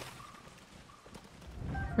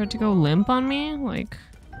 For it to go limp on me? Like...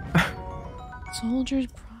 Soldier's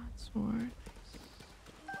broadsword.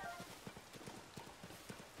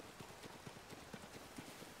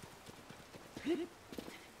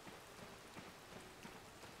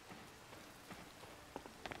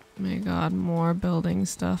 My god, more building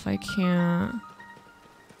stuff. I can't.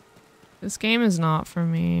 This game is not for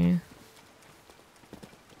me.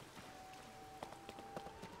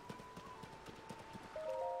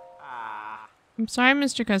 I'm sorry,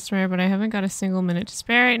 Mr. Customer, but I haven't got a single minute to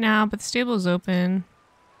spare right now, but the stable is open.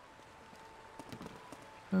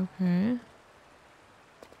 Okay.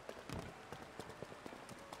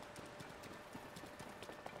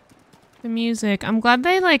 The music. I'm glad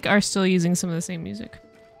they, like, are still using some of the same music.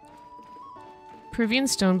 Peruvian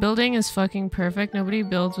stone building is fucking perfect. Nobody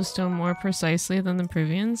builds with stone more precisely than the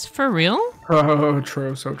Peruvians. For real? Oh,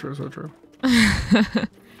 true. So true, so true.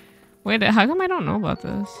 Wait, how come I don't know about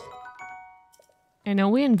this? I know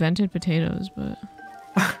we invented potatoes, but...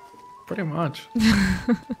 Pretty much.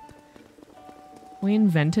 We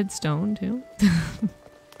invented stone, too?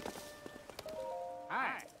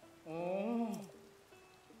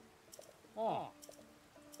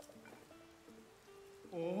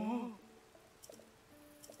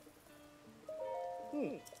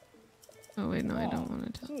 Oh wait, no, I don't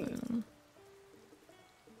want to tell them.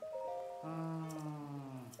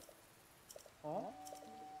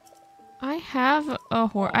 I have a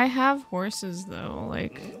I have horses though.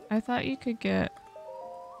 Like, I thought you could get.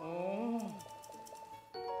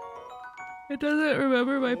 It doesn't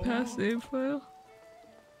remember my past save file.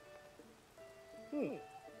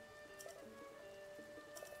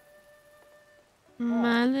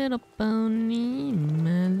 My little pony,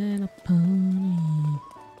 my little pony.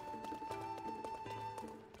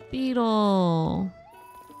 Beetle.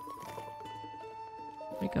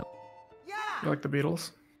 Wake up. You like the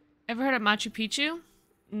Beatles? Ever heard of Machu Picchu?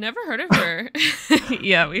 Never heard of her.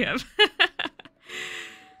 Yeah, we have.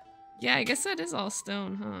 Yeah, I guess that is all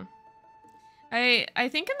stone, huh? I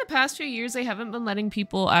think in the past few years they haven't been letting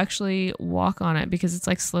people actually walk on it because it's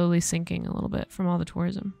like slowly sinking a little bit from all the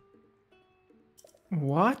tourism.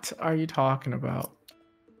 What are you talking about?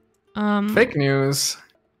 Fake news.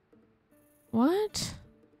 What?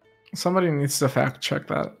 Somebody needs to fact check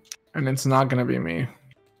that, and it's not gonna be me.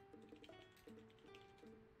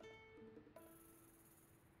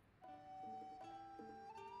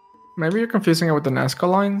 Maybe you're confusing it with the Nazca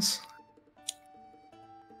lines?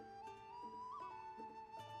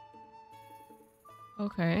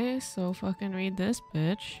 Okay, so fucking read this,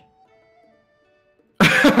 bitch.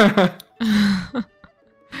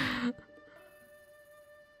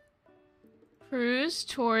 Cruise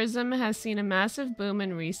tourism has seen a massive boom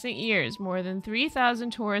in recent years. More than 3,000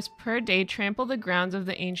 tourists per day trample the grounds of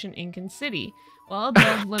the ancient Incan city. Well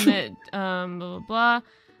above limit, blah, blah, blah.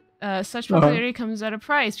 Such popularity comes at a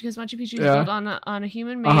price because Machu Picchu is built on a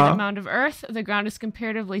human-made mound of earth. The ground is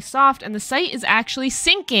comparatively soft, and the site is actually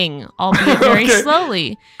sinking, albeit very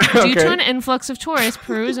slowly. Due to an influx of tourists,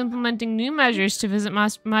 Peru is implementing new measures to visit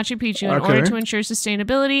Machu Picchu in order to ensure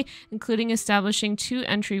sustainability, including establishing 2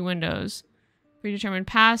 entry windows. Predetermined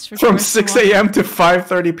paths for from 6 a.m. to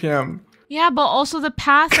 5:30 p.m. Yeah, but also the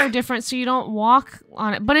paths are different, so you don't walk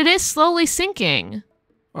on it. But it is slowly sinking.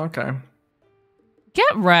 Okay.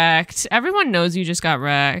 Get wrecked. Everyone knows you just got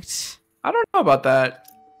wrecked. I don't know about that.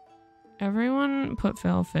 Everyone put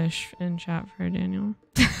fail fish in chat for Daniel.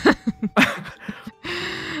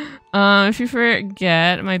 If you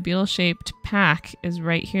forget, my beetle-shaped pack is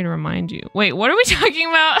right here to remind you. Wait, what are we talking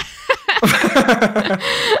about?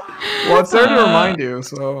 Well, it's there to remind you,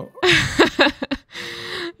 so...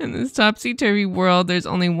 In this topsy-turvy world, there's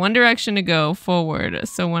only one direction to go, forward.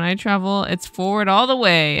 So when I travel, it's forward all the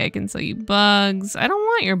way. I can sell you bugs. I don't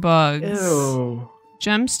want your bugs. Ew.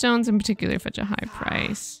 Gemstones in particular fetch a high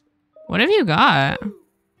price. What have you got?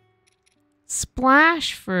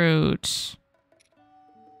 Splash fruit.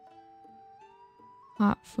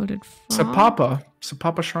 Hot-footed frog.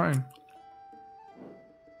 Sapapa Shrine.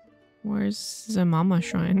 Where's the Mama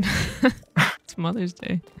Shrine? It's Mother's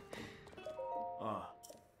Day.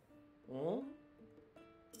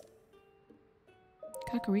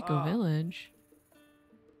 Kakariko Village.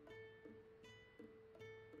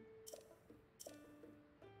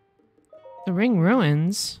 The Ring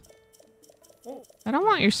Ruins. I don't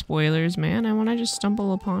want your spoilers, man. I want to just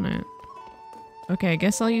stumble upon it. Okay, I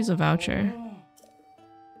guess I'll use a voucher.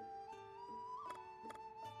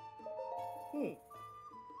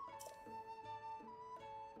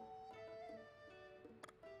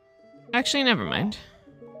 Actually, never mind.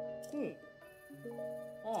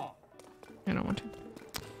 I don't want to.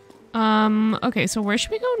 Okay, so where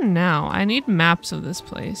should we go now? I need maps of this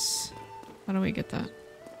place. How do we get that?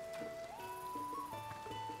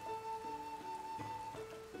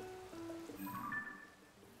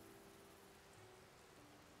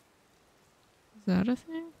 Is that a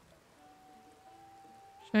thing?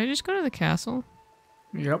 Should I just go to the castle?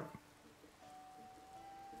 Yep.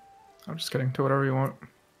 I'm just kidding. Do whatever you want.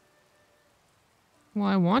 Well,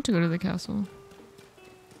 I want to go to the castle.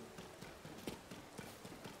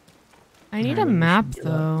 I need a map,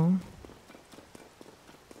 though.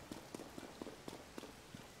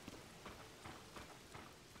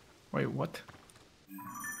 Wait, what?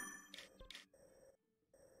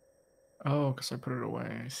 Oh, because I put it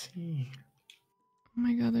away. I see. Oh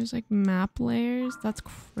my god, there's like map layers? That's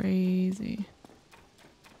crazy.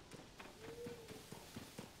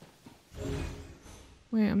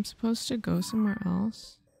 Wait, I'm supposed to go somewhere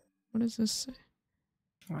else? What does this say?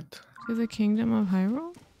 What? To the Kingdom of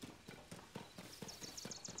Hyrule?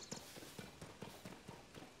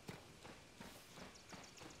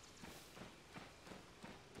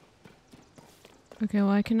 Okay,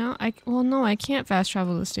 well I cannot. Well, no, I can't fast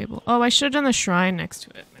travel to the stable. Oh, I should have done the shrine next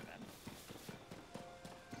to it. My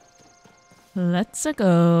bad. Let's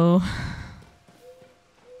go.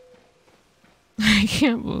 I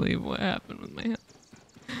can't believe what happened with my hand.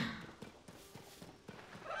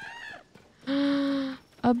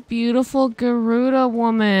 A beautiful Garuda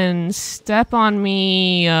woman. Step on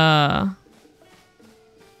me. Hello,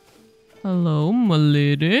 my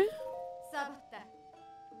lady.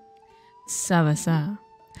 Savasa.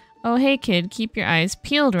 Oh, hey kid, keep your eyes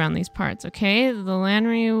peeled around these parts, okay? The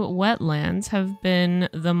Lanryu wetlands have been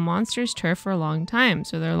the monster's turf for a long time,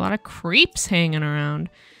 so there are a lot of creeps hanging around.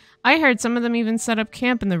 I heard some of them even set up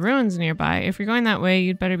camp in the ruins nearby. If you're going that way,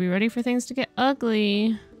 you'd better be ready for things to get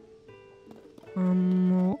ugly.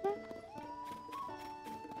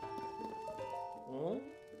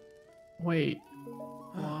 Wait.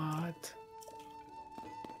 What?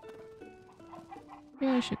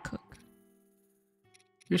 Maybe I should cook.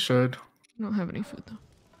 You should. I don't have any food though.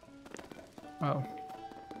 Oh.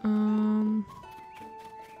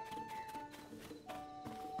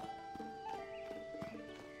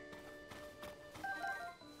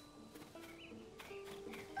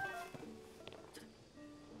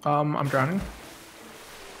 I'm drowning.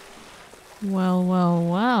 Well, well,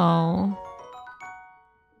 well.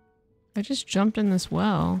 I just jumped in this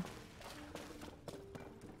well.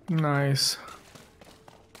 Nice.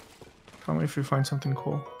 Tell me if you find something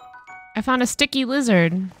cool. I found a sticky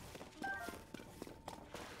lizard. Is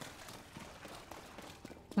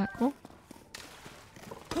that cool?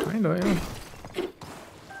 Kinda, yeah.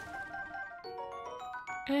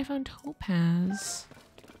 And I found topaz.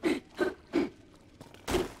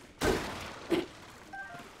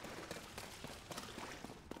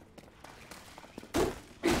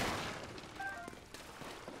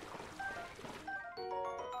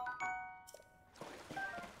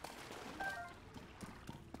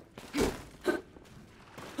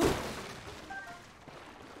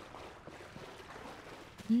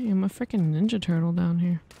 Dang, I'm a freaking Ninja Turtle down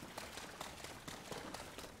here.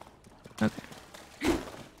 Okay.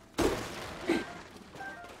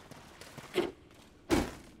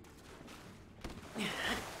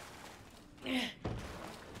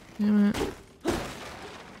 Damn it.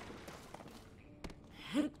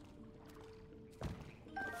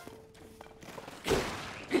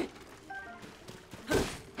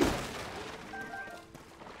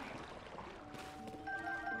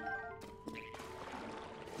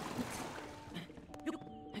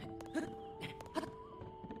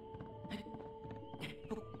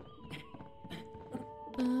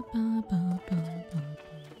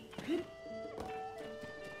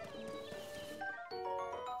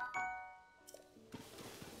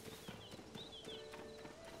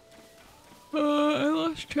 I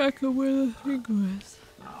lost track of where the thing was.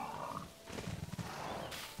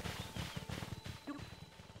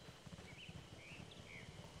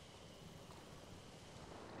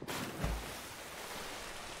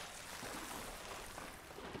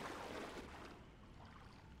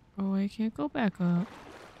 Oh, I can't go back up.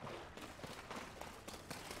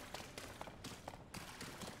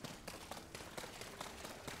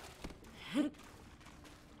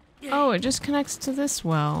 Oh, it just connects to this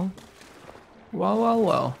well. Well, well,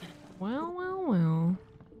 well. Well, well, well.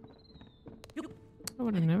 I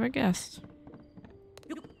would have never guessed.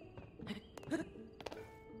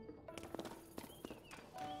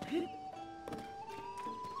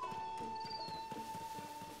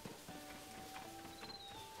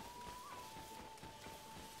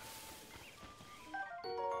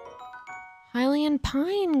 Hylian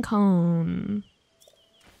pine cone.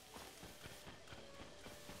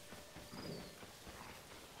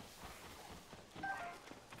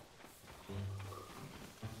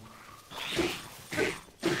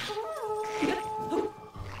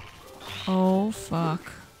 Oh,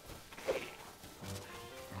 fuck.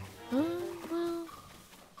 Well, I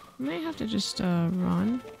might have to just,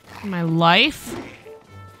 run. My life?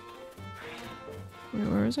 Wait,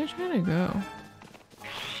 where was I trying to go?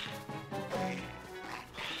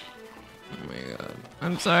 Oh my god.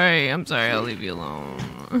 I'm sorry, I'll leave you alone.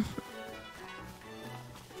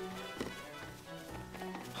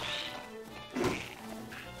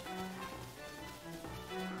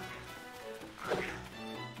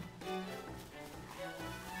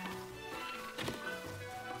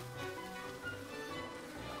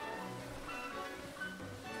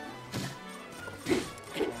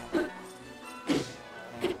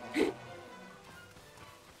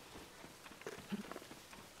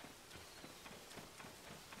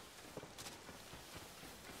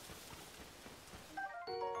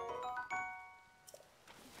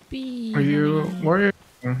 Where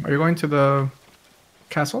are you going to the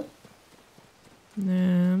castle?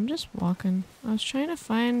 Nah, I'm just walking. I was trying to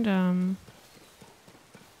find,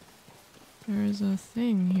 there is a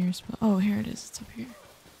thing here. Oh, here it is. It's up here.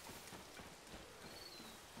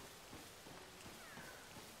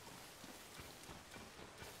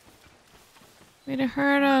 Wait, I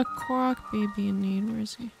heard a Korok baby in need. Where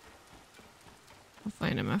is he? I'll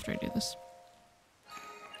find him after I do this.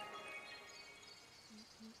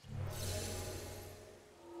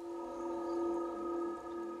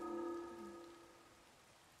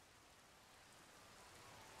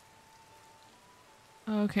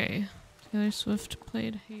 Okay. Taylor Swift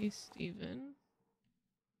played Hey Steven.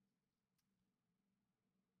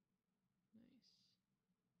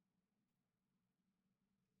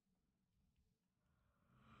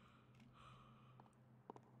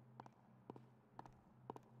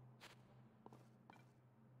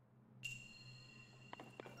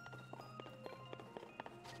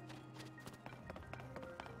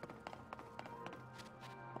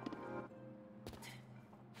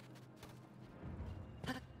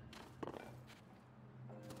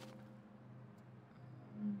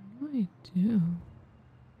 What do I do?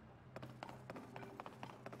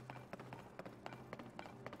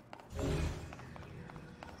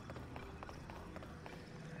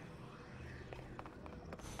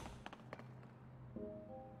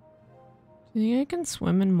 Do you think I can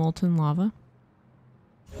swim in molten lava?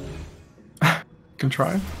 Can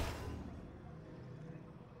try.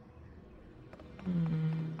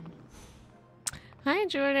 Hi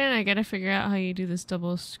Jordan, I gotta figure out how you do this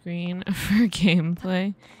double screen for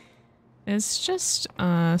gameplay. It's just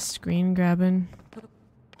screen grabbing.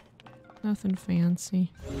 Nothing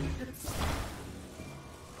fancy.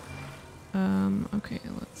 Okay,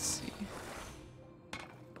 let's see.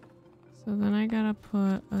 So then I gotta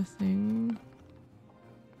put a thing.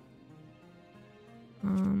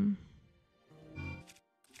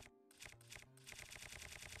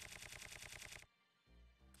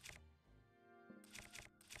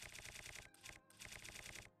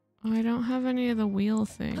 Oh, I don't have any of the wheel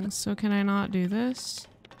things, so can I not do this?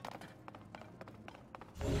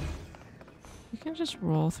 You can just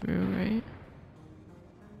roll through, right?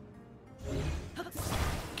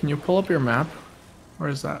 Can you pull up your map? Where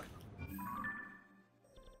is that?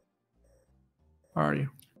 Where are you?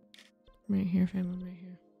 Right here, fam, right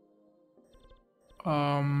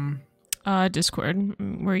here. Discord.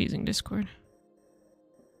 We're using Discord.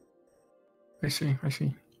 I see.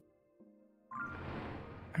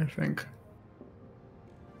 I think.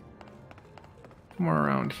 Somewhere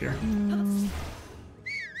around here.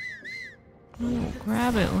 Oh,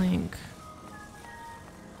 grab it, Link.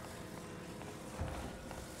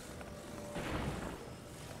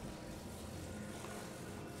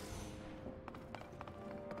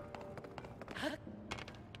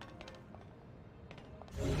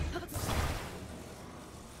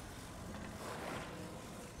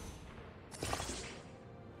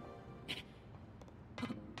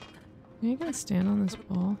 Are you gonna stand on this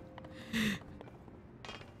ball?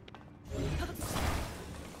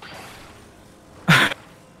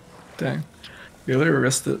 Dang. You really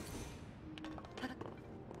risked it.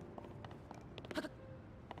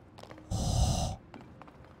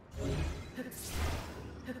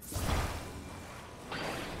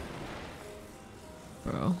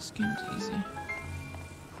 Bro, this game's easy.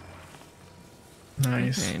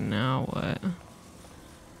 Nice. Okay, now what?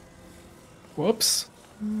 Whoops.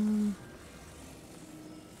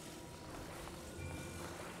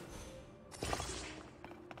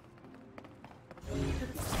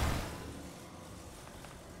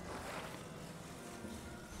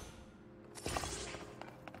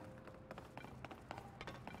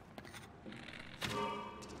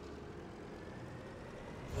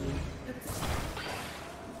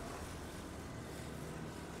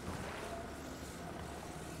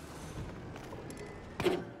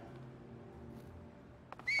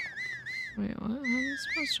 Wait, what? How is this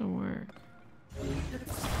supposed to work?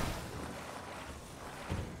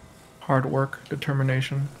 Hard work,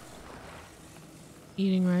 determination.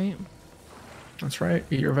 Eating right? That's right.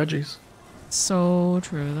 Eat your veggies. So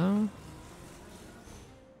true, though.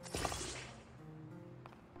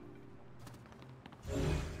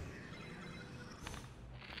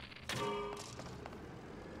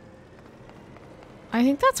 I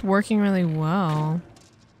think that's working really well.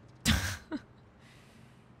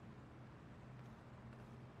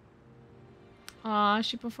 Aw,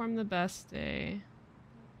 she performed the best day.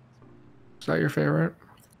 Is that your favorite?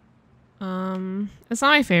 It's not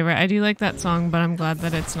my favorite. I do like that song, but I'm glad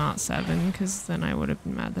that it's not 7, because then I would have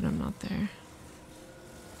been mad that I'm not there.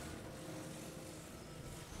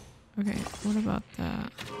 Okay, what about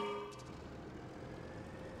that?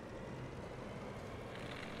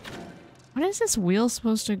 What is this wheel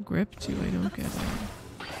supposed to grip to? I don't get it.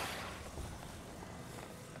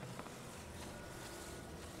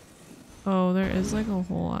 Oh, there is like a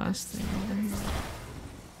whole ass thing over here.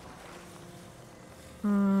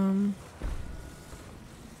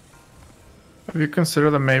 Have you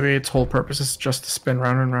considered that maybe its whole purpose is just to spin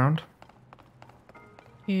round and round?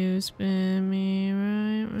 You spin me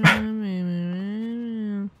right round, me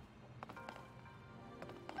round.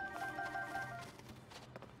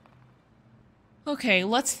 Okay,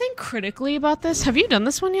 let's think critically about this. Have you done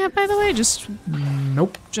this one yet, by the way?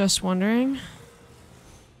 Nope. Just wondering.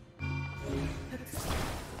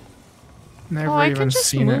 Never I even can just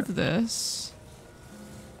seen move it. this.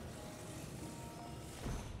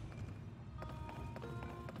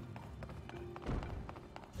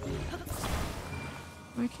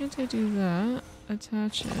 Why can't I do that?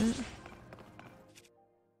 Attach it.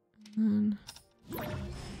 And then...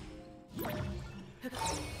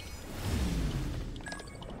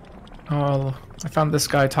 Oh, I found this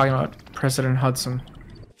guy talking about President Hudson.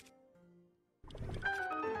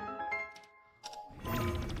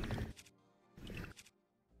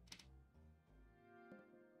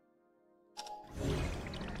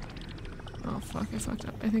 Oh fuck, I fucked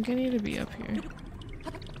up. I think I need to be up here.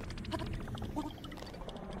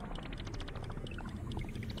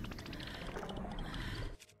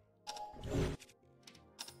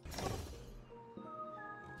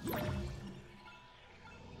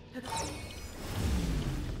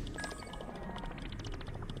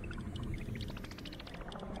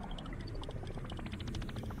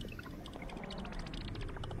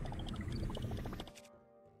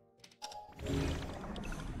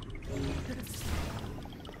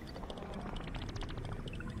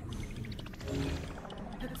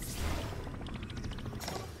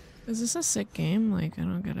 Is this a sick game? Like, I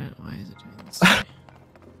don't get it. Why is it doing this?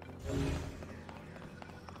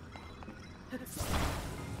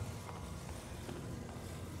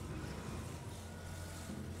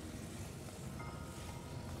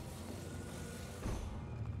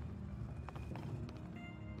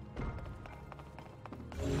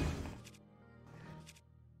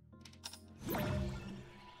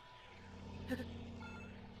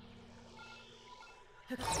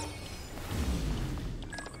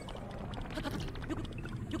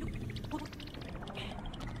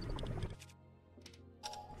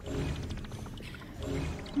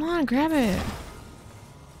 Come on, grab it.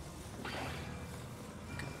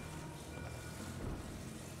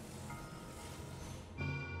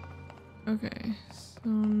 Okay, so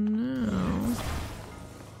now...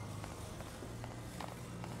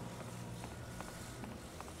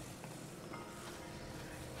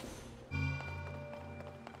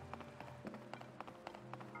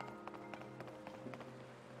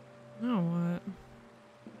 Now what?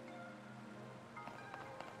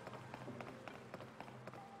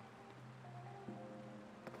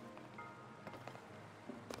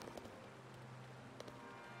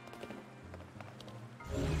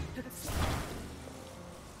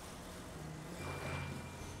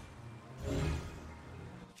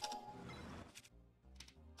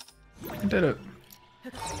 I did it.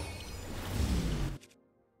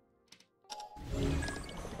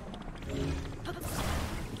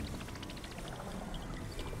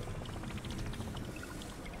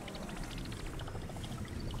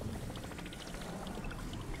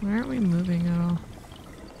 Why aren't we moving at all?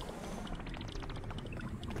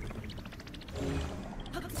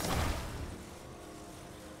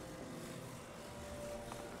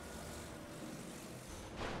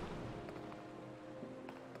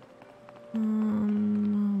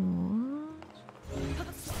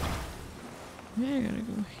 Yeah, I gotta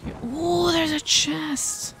go here. Oh, there's a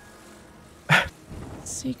chest!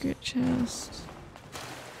 Secret chest.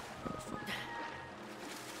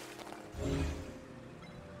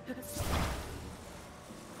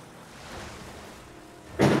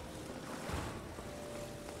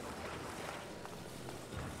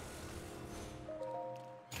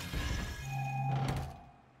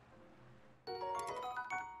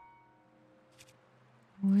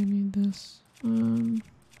 Oh, I need this.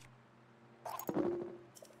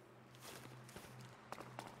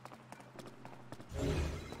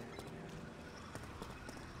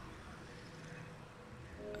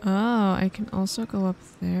 Oh, I can also go up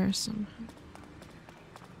there somehow.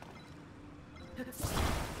 What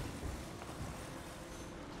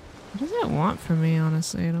does it want from me,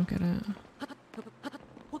 honestly? I don't get it. I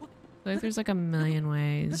feel like there's like a million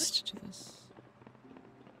ways to do this.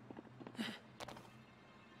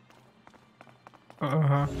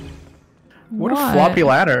 Uh-huh. What a floppy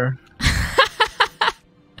ladder.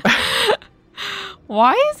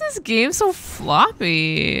 Why is this game so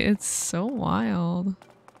floppy? It's so wild.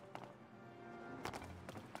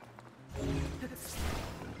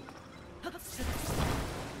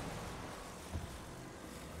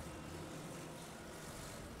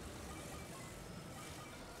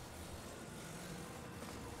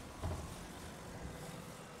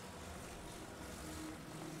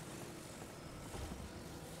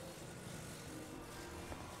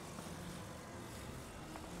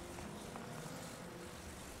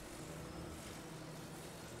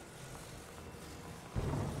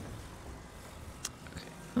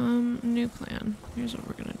 New plan. Here's what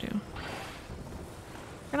we're gonna do.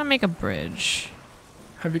 We're gonna make a bridge.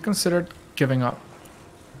 Have you considered giving up?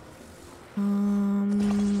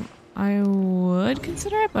 I would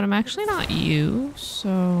consider it, but I'm actually not you,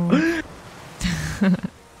 so... Okay.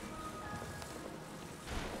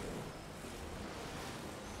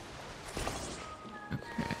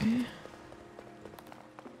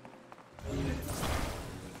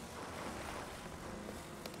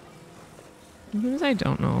 Sometimes I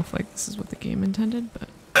don't know if like this is what the game intended, but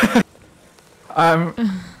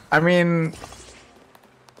I mean,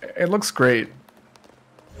 it looks great.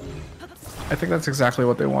 I think that's exactly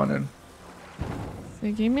what they wanted.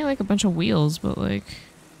 They gave me like a bunch of wheels, but like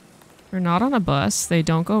we're not on a bus. They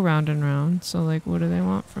don't go round and round. So like, what do they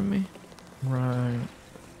want from me? Right.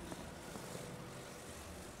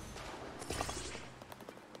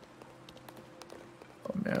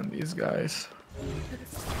 Oh man, these guys.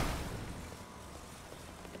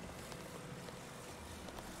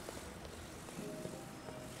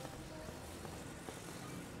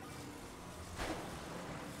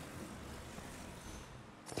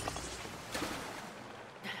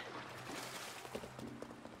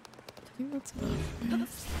 I think that's enough, right?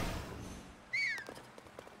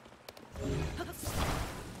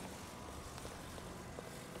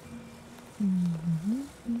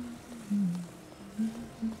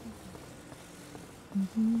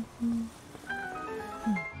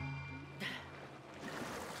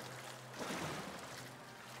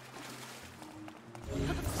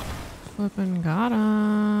 Flippin' got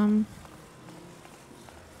him.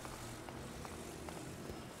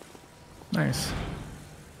 Nice.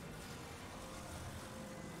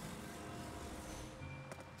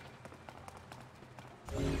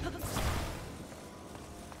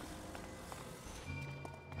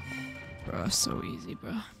 was so easy,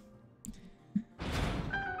 bro.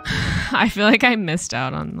 I feel like I missed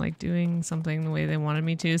out on like doing something the way they wanted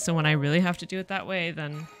me to, so when I really have to do it that way,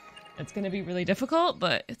 then it's gonna be really difficult,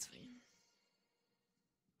 but it's fine.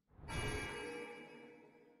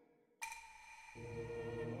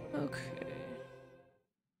 Okay.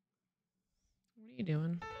 What are you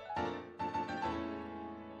doing?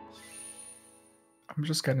 I'm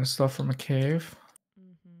just getting stuff from a cave.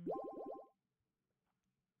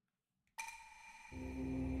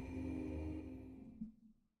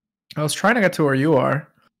 I was trying to get to where you are,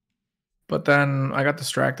 but then I got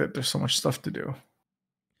distracted. There's so much stuff to do.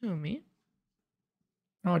 Who, me?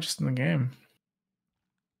 No, just in the game.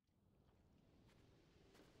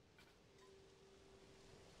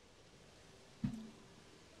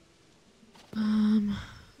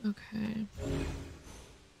 Okay.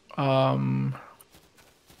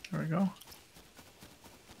 There we go.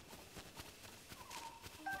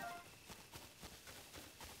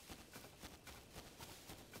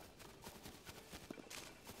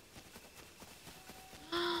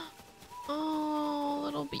 Oh,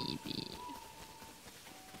 little baby.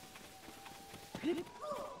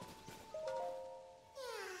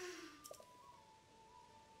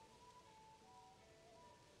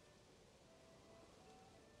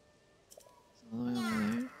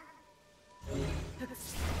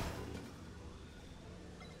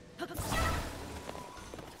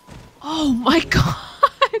 Oh my god!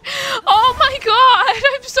 Oh my god!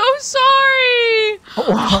 I'm so sorry! Oh,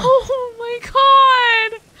 wow. Oh my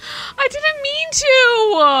god! I didn't mean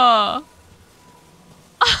to!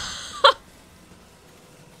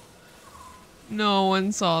 No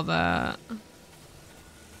one saw that.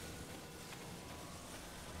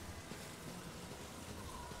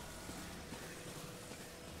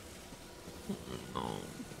 No.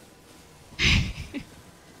 He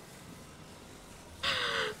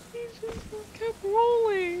just kept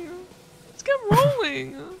rolling. Just kept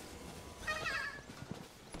rolling.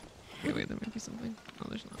 Okay, wait, there might be something. No,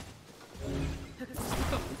 there's not. I'm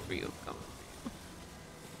coming for you. I'm coming for you.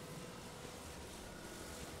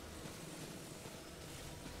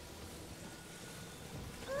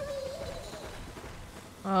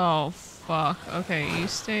 Oh, fuck. Okay, you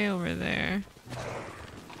stay over there.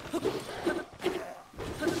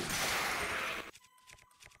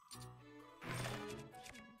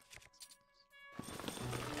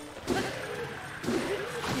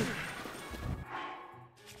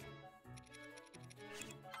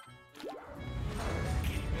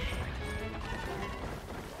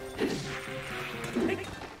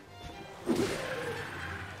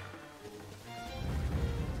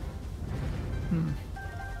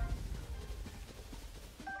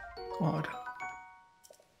 Odd.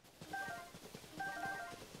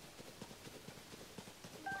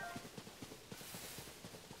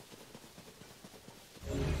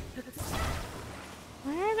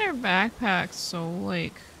 Why are their backpacks so,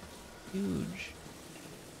 like, huge?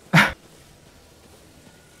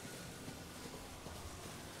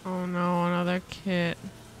 Oh no, another kit.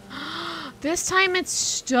 This time it's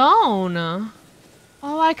stone! Oh,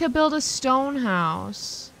 I could build a stone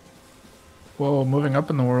house. Whoa, moving up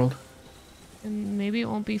in the world. And maybe it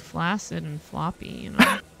won't be flaccid and floppy, you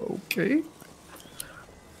know? Okay.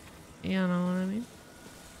 You know what I mean?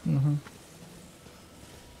 Mm-hmm.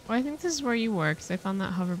 Well, I think this is where you were, because I found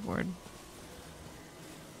that hoverboard.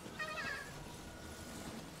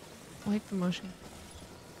 I like the motion.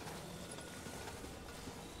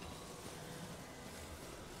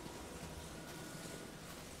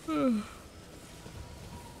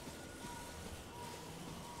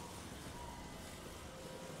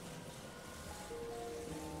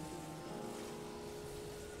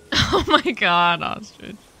 Oh my god,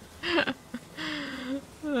 ostrich.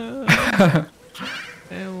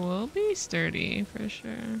 It will be sturdy for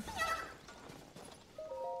sure.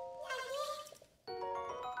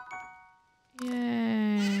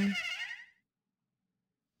 Yay.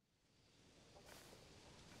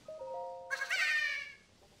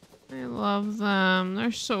 I love them.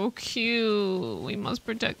 They're so cute. We must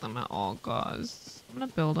protect them at all costs. I'm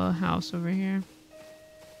gonna build a house over here.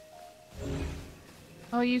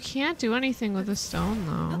 Oh, you can't do anything with a stone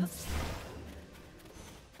though.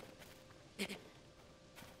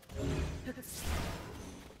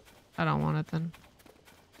 I don't want it then.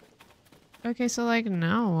 Okay, so like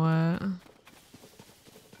now what?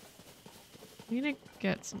 We need to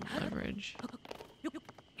get some leverage.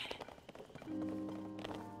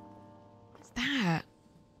 What's that?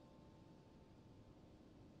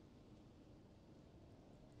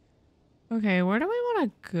 Okay, where do we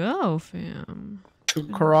want to go, fam? To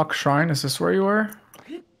Korok Shrine, is this where you were?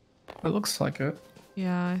 It looks like it.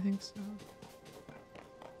 Yeah, I think so.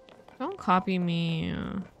 Don't copy me.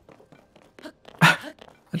 I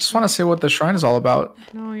just want to see what the shrine is all about.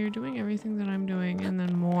 No, you're doing everything that I'm doing and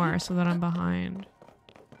then more so that I'm behind.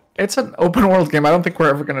 It's an open world game. I don't think we're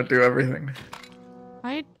ever gonna do everything.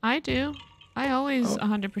 I do. I always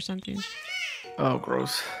 100% these. Oh,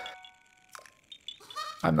 gross.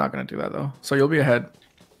 I'm not gonna do that though. So you'll be ahead.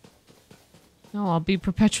 No, I'll be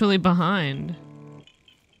perpetually behind.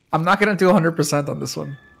 I'm not gonna do 100% on this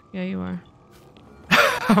one. Yeah, you are.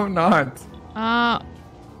 I'm not.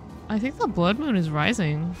 I think the blood moon is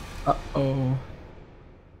rising. Uh-oh.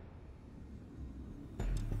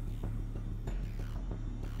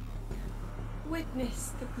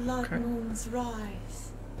 Witness the blood moon's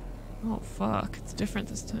rise. Oh fuck, it's different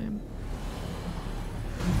this time.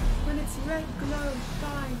 When its red glow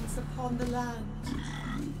shines upon the land,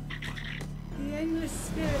 the endless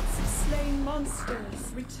spirits of slain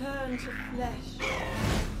monsters return to flesh.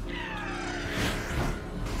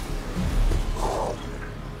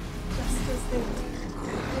 Just as they did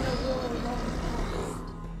in a war long past.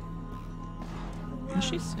 What's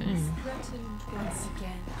she saying? Threatened once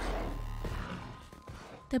again.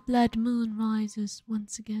 The blood moon rises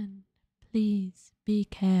once again. Please be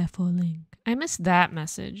careful, Link. I missed that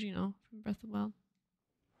message, you know, from Breath of the Wild.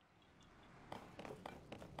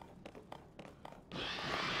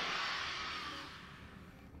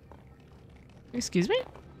 Excuse me?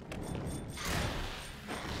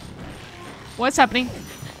 What's happening?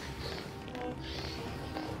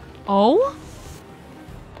 Oh?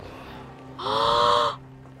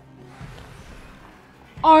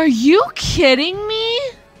 Are you kidding me?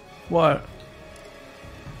 What?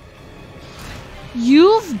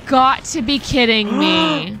 You've got to be kidding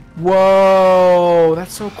me. Whoa,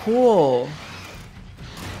 that's so cool.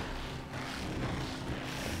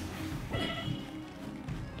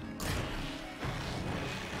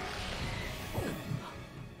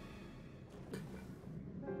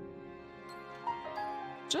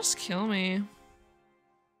 Just kill me.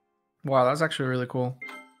 Wow, that's actually really cool.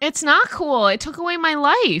 It's not cool. It took away my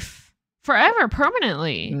life. Forever,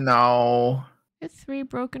 permanently. No. I had 3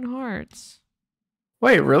 broken hearts.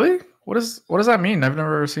 Wait, really? What does that mean? I've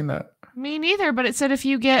never seen that. Me neither, but it said if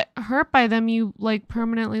you get hurt by them, you, like,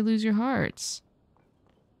 permanently lose your hearts.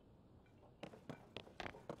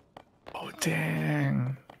 Oh,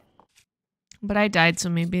 dang. But I died, so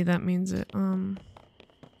maybe that means it, won't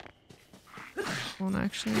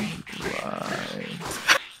actually. Right.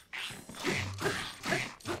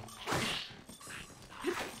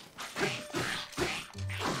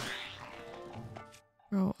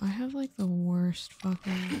 Bro, I have, like, the worst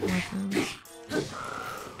fucking weapons.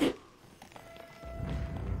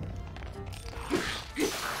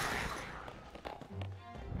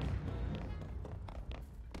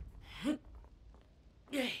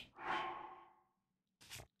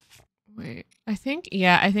 Wait, I think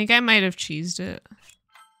I might have cheesed it.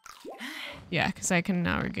 Yeah, because I can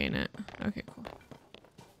now regain it. Okay, cool.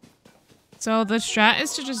 So the strat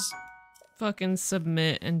is to just fucking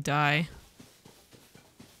submit and die.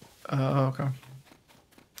 Okay.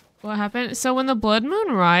 What happened? So when the blood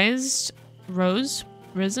moon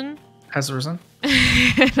risen? Has risen?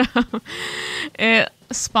 It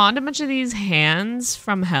spawned a bunch of these hands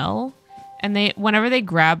from hell. And whenever they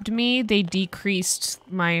grabbed me, they decreased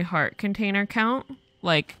my heart container count.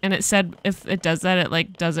 Like, and it said if it does that, it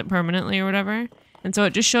like does it permanently or whatever. And so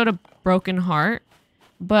it just showed a broken heart.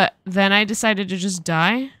 But then I decided to just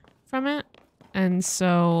die from it. And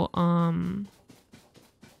so,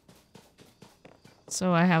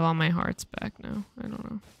 so I have all my hearts back now. I don't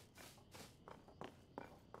know.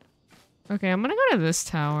 Okay, I'm gonna go to this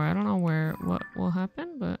tower. I don't know what will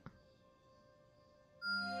happen, but...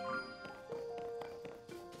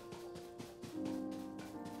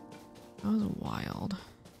 That was wild.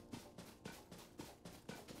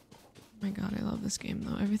 Oh my god, I love this game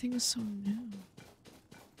though. Everything is so new.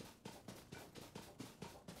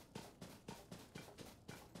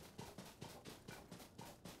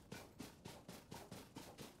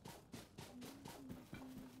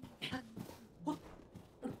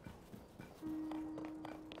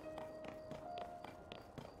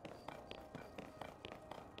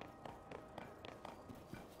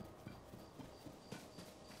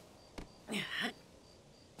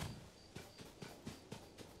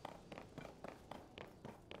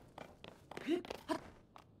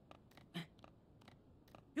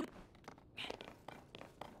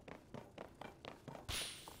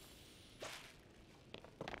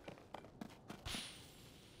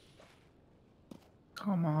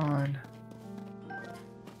 Come on.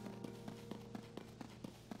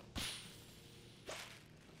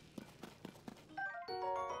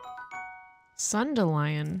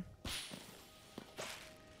 Sundelion.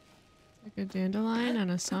 A dandelion and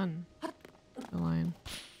a sun. Dandelion.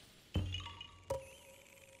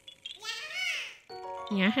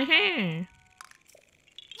 Yeah. I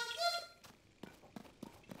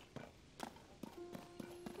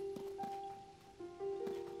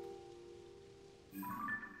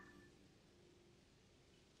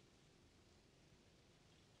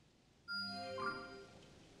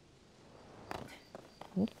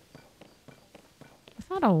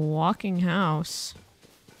found a walking house.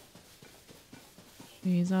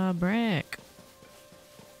 She's a brick.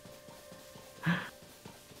 Oh.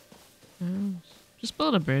 Just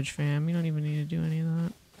build a bridge, fam. You don't even need to do any of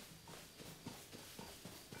that.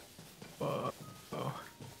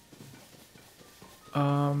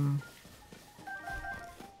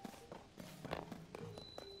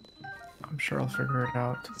 I'm sure I'll figure it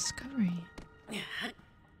out. Discovery.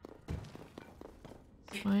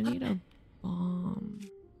 So I need a bomb.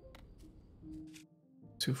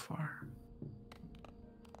 Too far.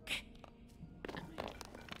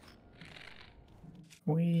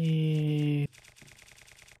 We.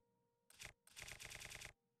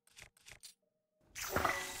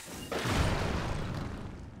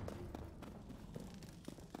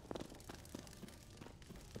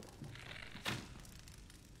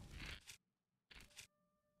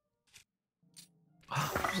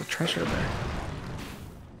 There's a treasure there.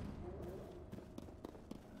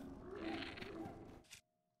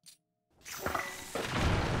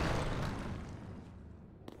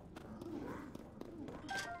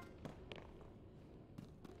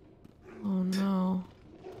 Oh no.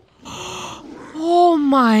 Oh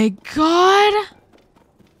my god!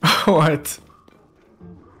 What?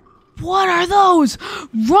 What are those?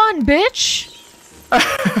 Run, bitch!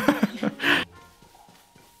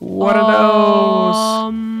 What are those?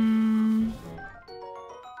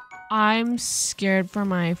 I'm scared for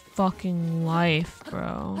my fucking life,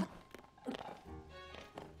 bro.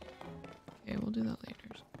 Okay, we'll do that later.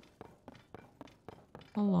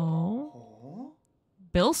 Hello?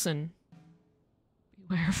 Bilson.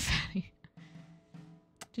 Beware, fatty.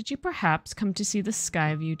 Did you perhaps come to see the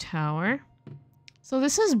Skyview Tower? So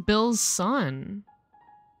this is Bill's son.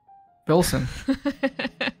 Bilson.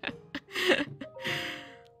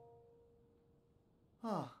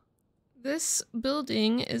 This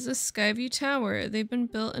building is a Skyview Tower. They've been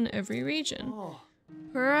built in every region.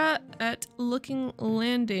 Pura at Looking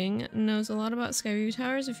Landing knows a lot about Skyview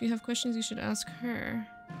Towers. If you have questions, you should ask her.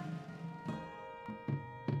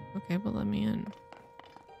 Okay, but let me in.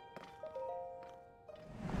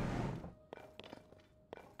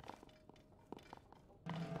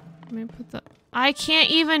 Let me put the... I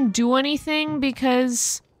can't even do anything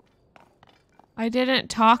because I didn't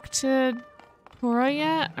talk to Pura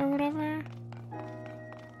yet or whatever.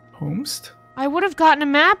 Homest? I would have gotten a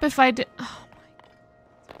map if I did... Oh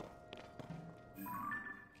my...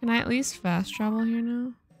 Can I at least fast travel here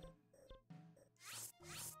now?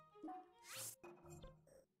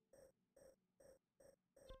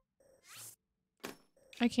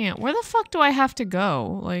 I can't. Where the fuck do I have to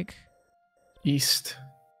go? Like... East.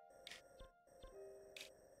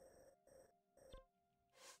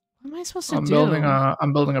 What am I supposed to I'm do?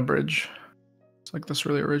 I'm building a bridge. It's like this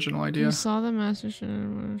really original idea. You saw the master.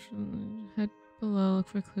 Head below, look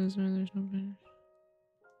for clues where there's no bridge.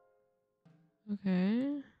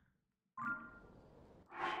 Okay.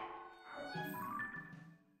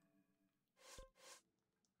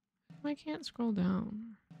 I can't scroll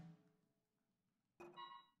down.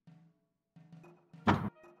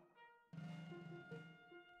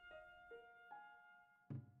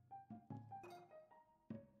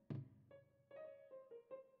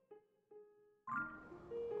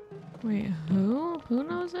 Wait, who? Who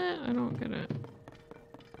knows it? I don't get it.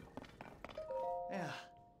 Yeah.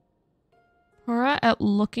 Pura at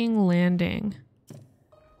Looking Landing.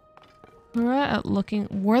 Pura at Looking...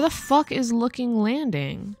 Where the fuck is Looking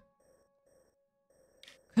Landing?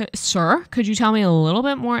 Sir, could you tell me a little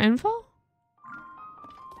bit more info?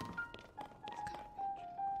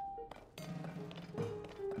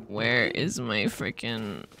 Where is my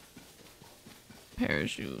freaking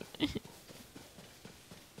parachute?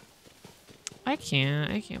 I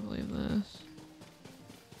can't believe this.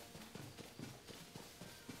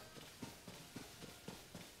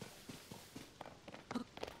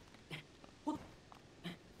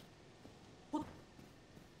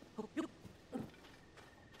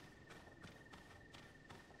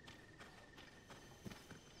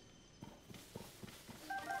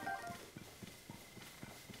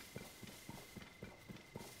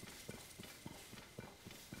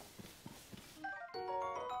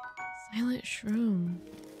 Silent shroom.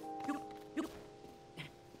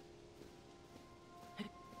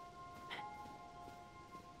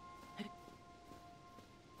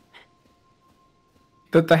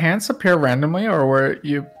 Did the hands appear randomly, or were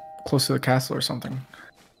you close to the castle or something?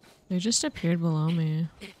 They just appeared below me.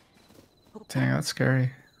 Dang, that's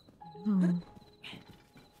scary. Oh.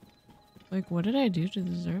 Like, what did I do to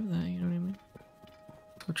deserve that? You know what I mean?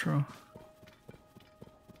 So true.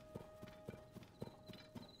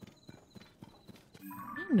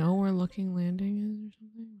 I know where Looking Landing is or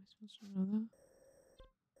something. Am I supposed to know that?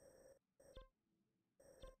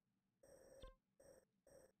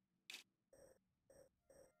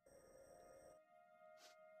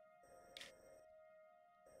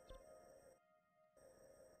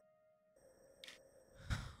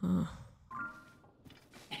 Huh.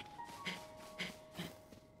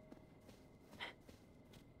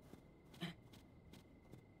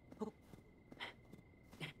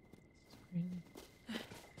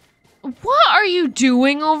 What are you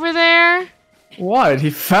doing over there? What? He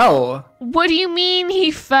fell. What do you mean he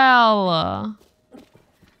fell?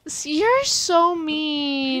 You're so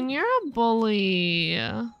mean. You're a bully.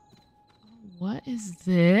 What is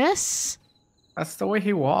this? That's the way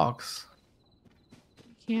he walks.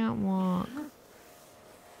 He can't walk.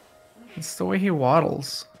 It's the way he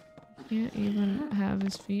waddles. He can't even have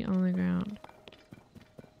his feet on the ground.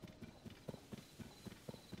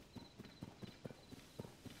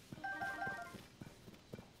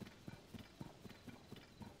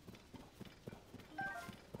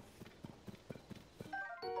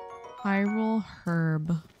 Hyrule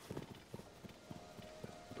Herb.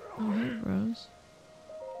 Oh, hey, Rose.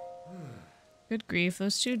 Good grief,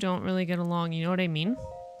 those two don't really get along. You know what I mean?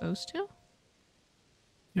 Those two?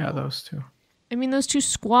 Yeah, those two. I mean those two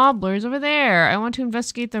squabblers over there. I want to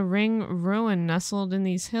investigate the ring ruin nestled in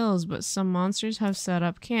these hills, but some monsters have set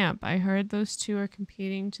up camp. I heard those two are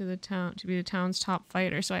competing to be the town's top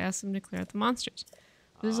fighter, so I asked them to clear out the monsters.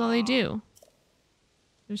 This is all they do.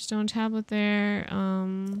 There's a stone tablet there.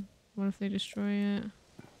 What if they destroy it?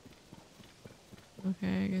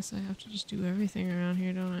 Okay, I guess I have to just do everything around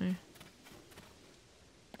here, don't I?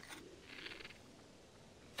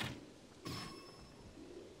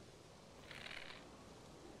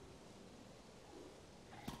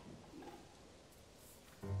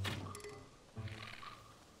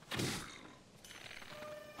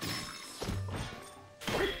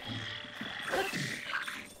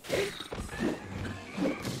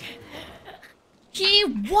 He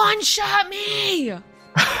one-shot me!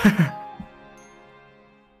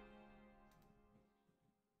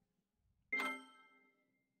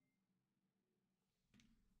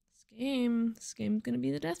 This game's gonna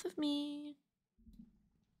be the death of me.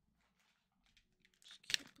 Just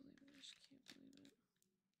can't believe it. I just can't believe it.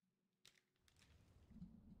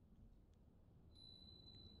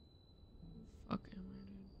 Fuck am I,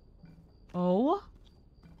 dude? Oh?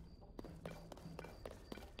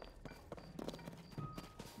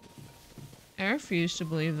 I refuse to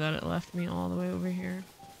believe that it left me all the way over here.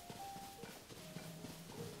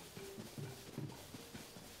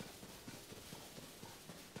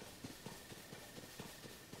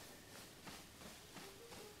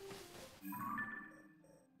 I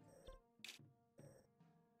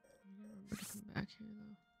remember to come back here though.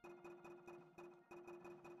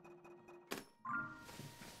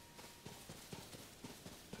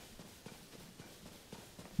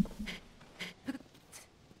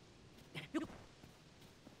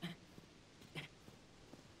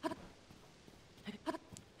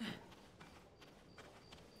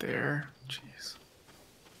 There. Jeez.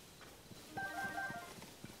 I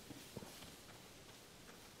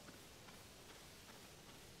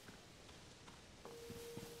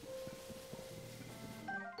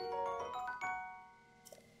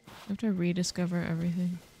have to rediscover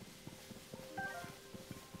everything.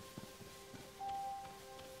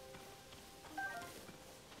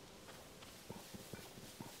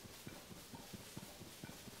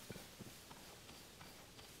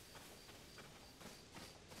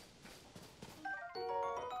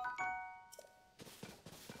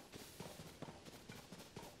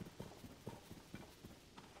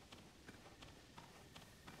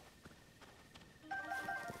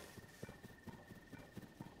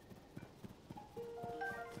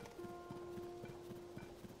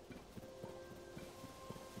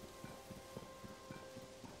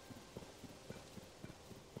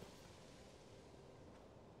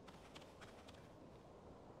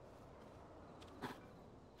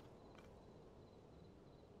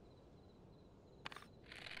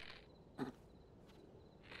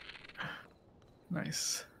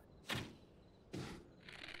 Nice.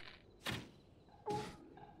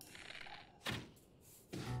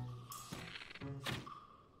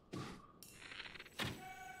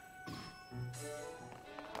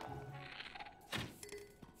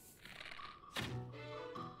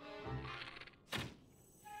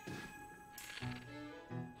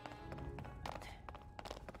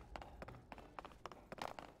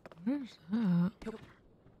 What is that?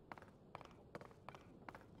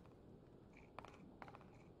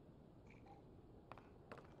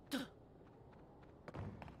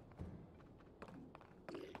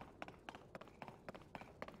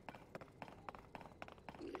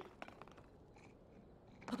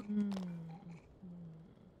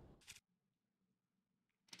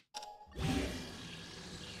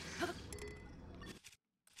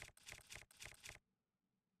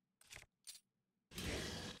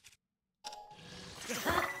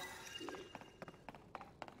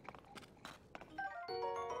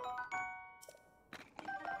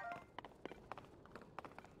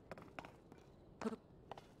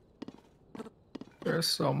 There's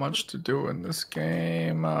so much to do in this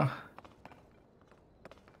game.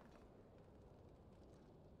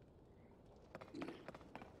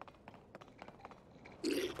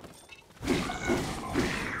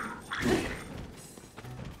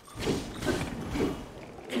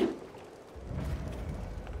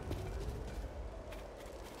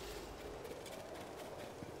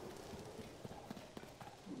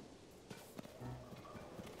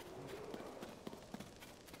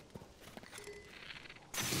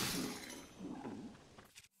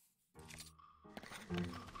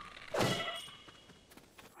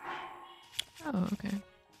 Oh, okay.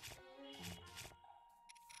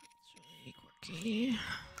 It's really quirky.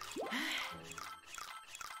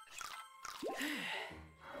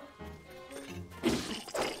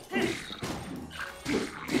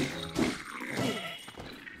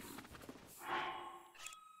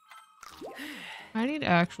 I need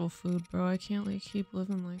actual food, bro. I can't like keep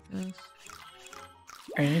living like this.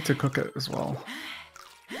 I need to cook it as well.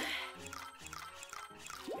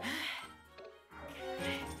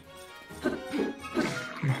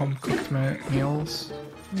 Home cooked meals,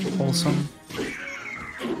 wholesome,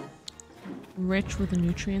 rich with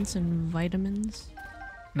nutrients and vitamins,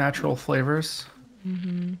 natural flavors.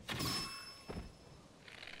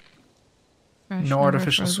 Fresh, No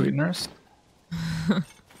artificial frozen. sweeteners.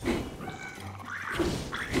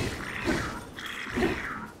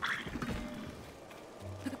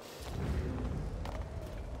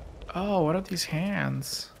 Oh, what are these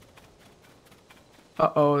hands?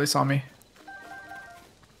 Uh-oh, they saw me.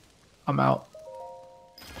 I'm out.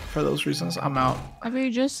 For those reasons, I'm out. Have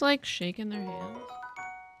you just like shaken their hands?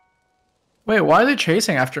 Wait, why are they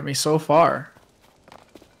chasing after me so far?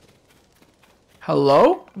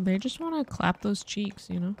 Hello? They just want to clap those cheeks,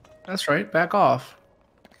 you know? That's right, back off.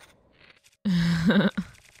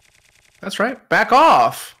 That's right, back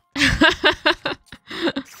off!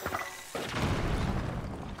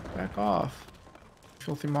 Back off.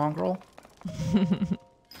 Filthy mongrel.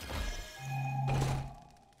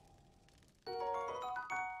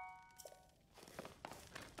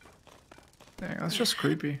 Dang, that's just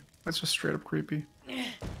creepy. That's just straight up creepy.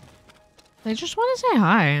 They just want to say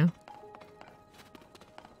hi.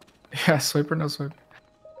 Yeah, swiper, no swipe.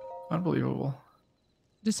 Unbelievable.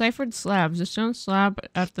 Deciphered slabs. A stone slab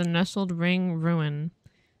at the nestled ring ruin.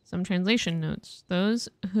 Some translation notes. Those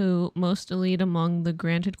who most elite among the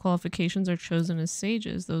granted qualifications are chosen as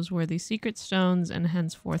sages. Those worthy secret stones and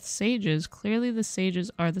henceforth sages. Clearly the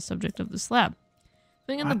sages are the subject of the slab.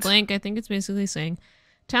 Filling in the blank, I think it's basically saying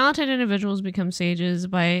talented individuals become sages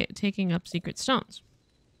by taking up secret stones.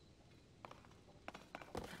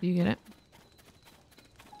 Do you get it?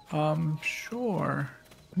 Sure.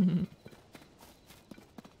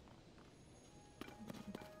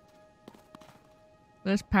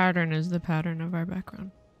 This pattern is the pattern of our background.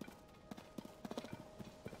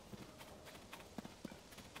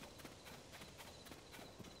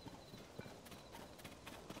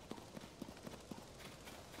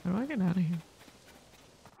 How do I get out of here?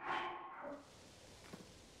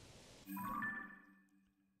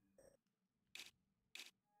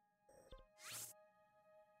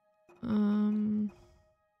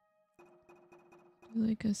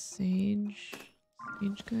 Like a sage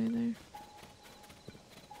guy there.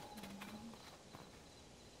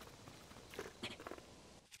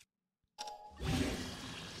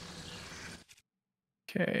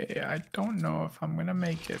 Okay, I don't know if I'm gonna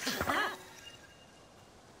make it.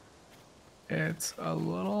 It's a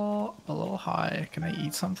little high. Can I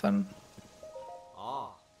eat something?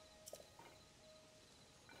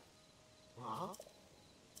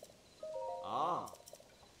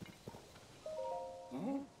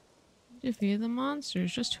 Defeat the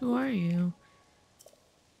monsters. Just who are you?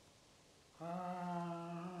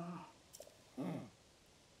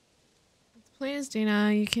 Plain as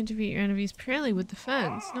Dana, you can't defeat your enemies purely with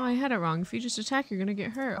defense. No, I had it wrong. If you just attack, you're gonna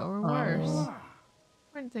get hurt, or worse.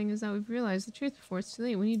 Or important thing is that we've realized the truth before it's too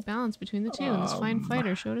late. We need balance between the two, and this fine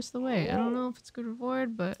fighter showed us the way. I don't know if it's a good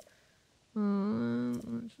reward, but none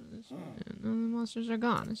of the monsters are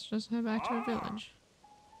gone. Let's just head back to our village.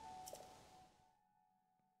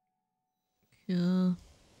 Cool.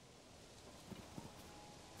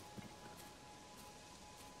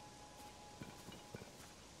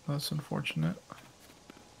 That's unfortunate.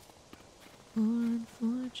 Poor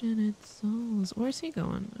unfortunate souls. Where's he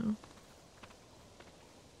going now?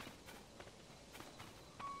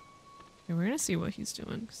 Okay, we're gonna see what he's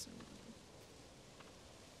doing.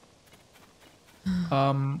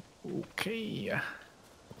 Okay.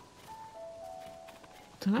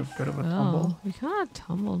 Took a bit of a tumble. We kind of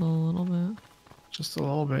tumbled a little bit. Just a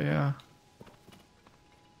little bit, yeah.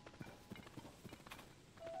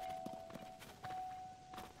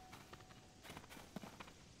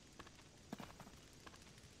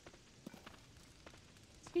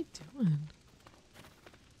 What's he doing?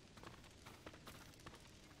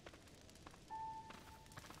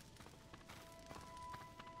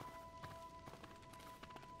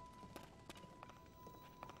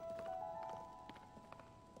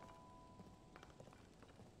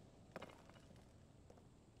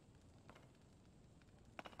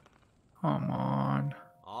 Come on.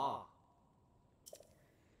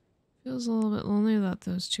 Feels a little bit lonely without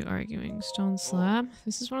those two arguing. Stone slab.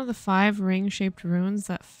 This is one of the 5 ring-shaped ruins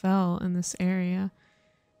that fell in this area.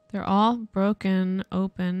 They're all broken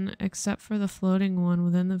open except for the floating one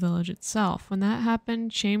within the village itself. When that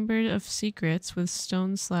happened, Chamber of Secrets with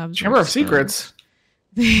stone slabs. Chamber of Secrets?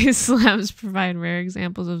 These slabs provide rare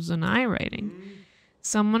examples of Zonai writing.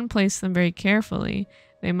 Someone placed them very carefully.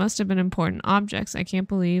 They must have been important objects. I can't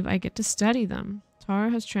believe I get to study them.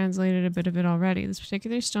 Taro has translated a bit of it already. This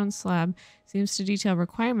particular stone slab seems to detail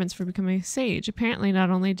requirements for becoming a sage. Apparently,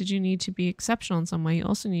 not only did you need to be exceptional in some way, you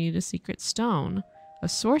also needed a secret stone. A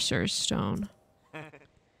sorcerer's stone.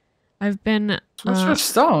 I've been... Sorcerer's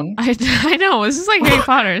stone? I know, this is like Harry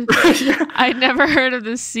Potter. I'd never heard of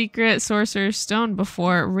this secret sorcerer's stone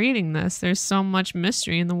before reading this. There's so much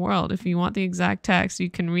mystery in the world. If you want the exact text, you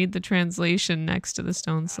can read the translation next to the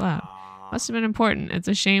stone slab. Must have been important. It's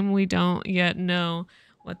a shame we don't yet know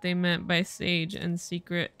what they meant by sage and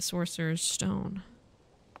secret sorcerer's stone.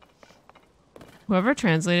 Whoever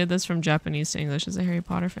translated this from Japanese to English is a Harry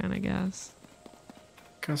Potter fan, I guess.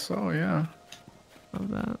 Guess so, yeah. Love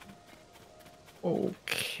that.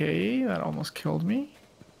 Okay, that almost killed me.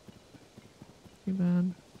 Too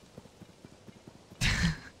bad.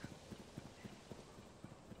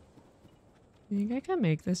 You think I can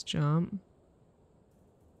make this jump?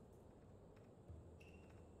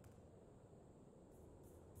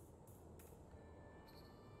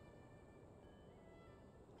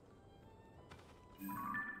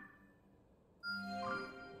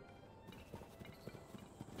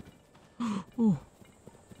 Oh.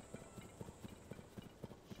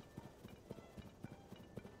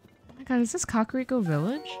 Oh my god, is this Kakariko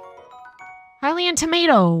Village? Hylian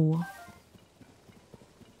Tomato!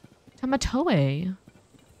 Tamatoe.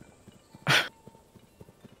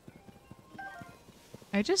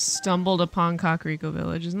 I just stumbled upon Kakariko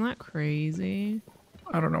Village. Isn't that crazy?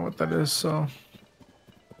 I don't know what that is, so...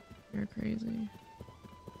 You're crazy.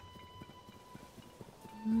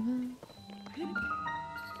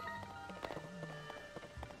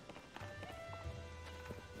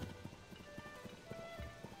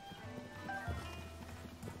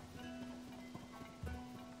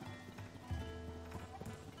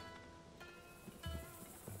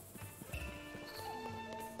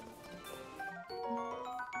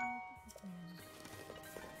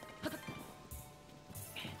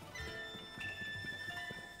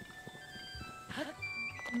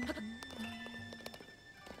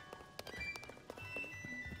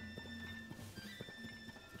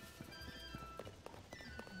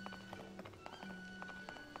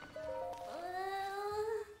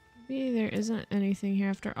 Maybe there isn't anything here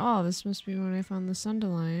after all. This must be when I found the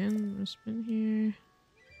Sundelion. Must have been here.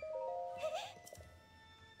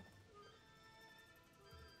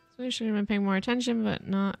 So I should have been paying more attention, but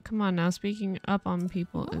not. Come on now, speaking up on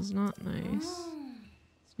people is not nice.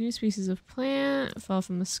 New species of plant fell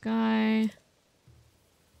from the sky.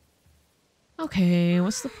 Okay,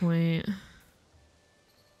 what's the point?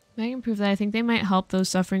 I can prove that I think they might help those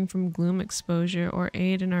suffering from gloom exposure or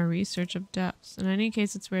aid in our research of depths. In any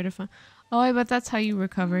case, it's rare to find. Oh, I bet that's how you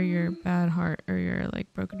recover your bad heart or your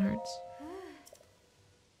like broken hearts.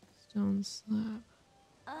 Stone slab.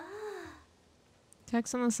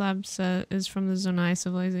 Text on the slab is from the Zonai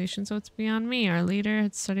civilization, so it's beyond me. Our leader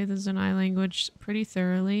had studied the Zonai language pretty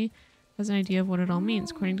thoroughly. has an idea of what it all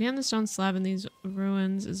means. According to him, the stone slab in these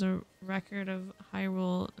ruins is a record of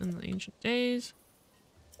Hyrule in the ancient days.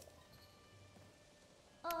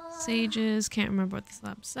 Sages, can't remember what the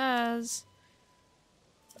slab says.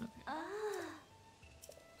 Okay.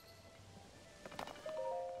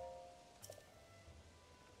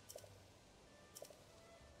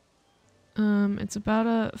 It's about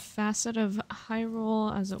a facet of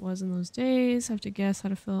Hyrule as it was in those days. Have to guess how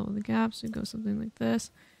to fill it with the gaps. It goes something like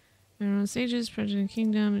this. There are no sages, President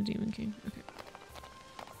Kingdom, a Demon King. Okay.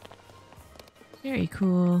 Very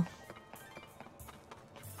cool.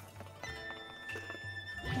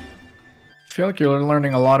 I feel like you're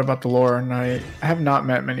learning a lot about the lore, and I have not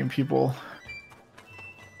met many people.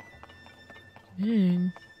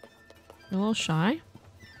 Dang. You're a little shy?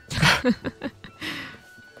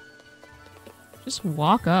 Just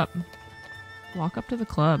walk up. Walk up to the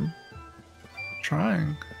club.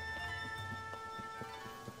 Trying.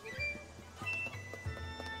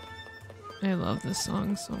 I love this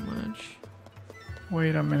song so much.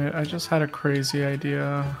 Wait a minute, I just had a crazy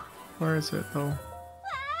idea. Where is it though?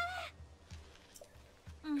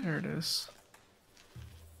 There it is.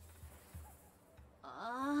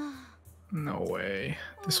 No way.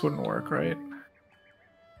 This wouldn't work, right?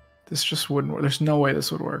 This just wouldn't work. There's no way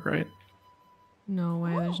this would work, right? No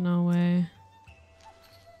way, there's no way.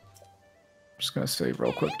 I'm just gonna save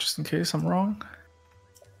real quick just in case I'm wrong.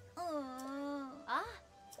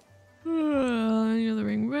 Near the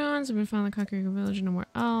ring ruins, I've been found in the Kakariko village and nowhere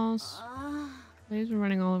else. They've been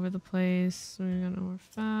running all over the place, so we gotta nowhere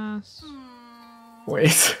fast.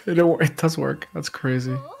 Wait, it does work. That's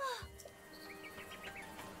crazy.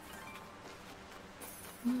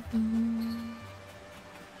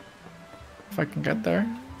 If I can get there.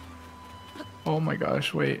 Oh my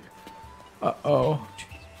gosh, wait. Uh-oh.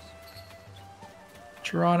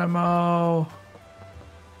 Geronimo.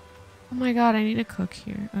 Oh my god, I need to cook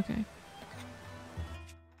here. Okay.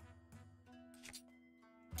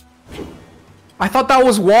 I thought that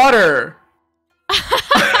was water.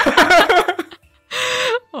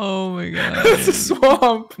 Oh my god. It's a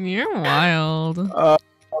swamp. You're wild.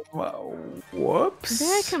 Whoops.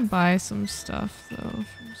 Maybe I can buy some stuff though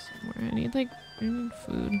from somewhere. I need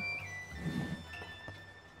food.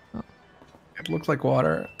 Oh. It looked like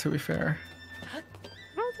water, to be fair. I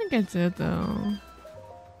don't think I did though.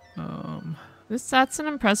 That's an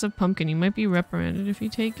impressive pumpkin. You might be reprimanded if you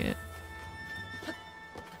take it.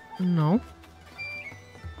 No.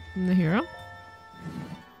 I'm the hero?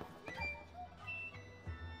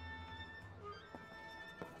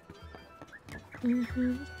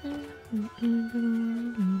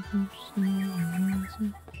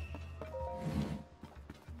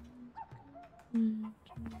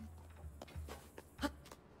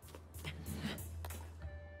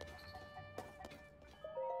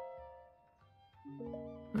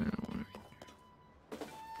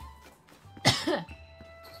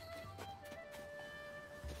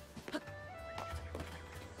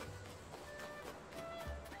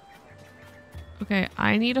 Okay,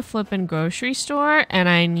 I need a flippin' grocery store, and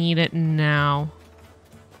I need it now.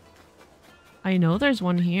 I know there's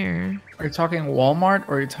one here. Are you talking Walmart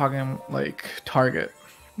or are you talking like Target?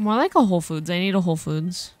 More like a Whole Foods. I need a Whole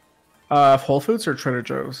Foods. Whole Foods or Trader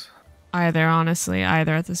Joe's? Either, honestly.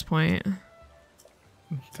 Either at this point.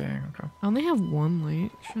 Dang, okay. I only have one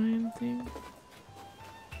light shine thing.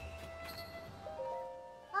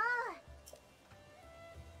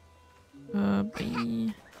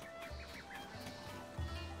 Bye.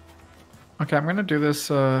 Okay, I'm gonna do this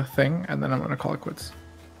thing and then I'm gonna call it quits.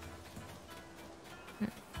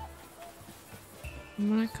 Okay. I'm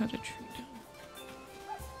gonna cut a tree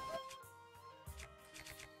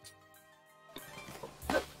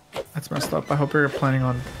down. That's messed up. I hope you're planning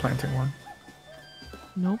on planting one.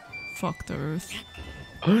 Nope. Fuck the earth.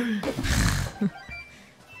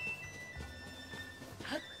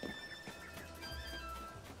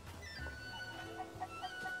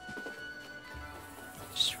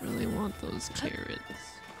 Just really want those carrots.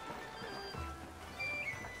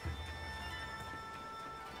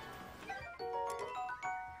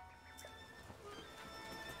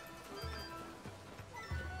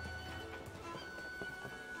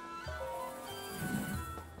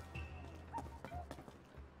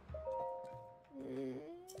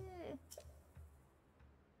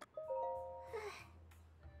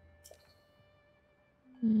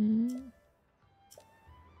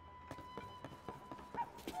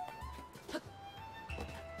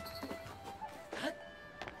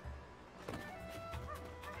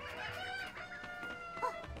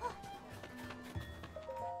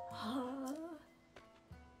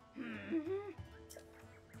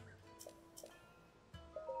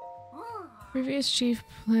 Previous chief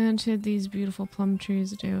planted these beautiful plum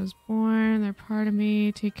trees the day I was born. They're part of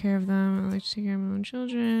me. Take care of them. I like to take care of my own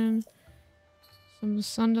children. Some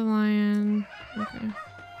Sundelion. Okay. Am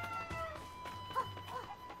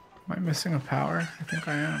I missing a power? I think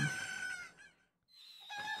I am.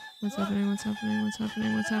 What's happening? What's happening? What's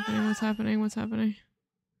happening? What's happening? What's happening? What's happening?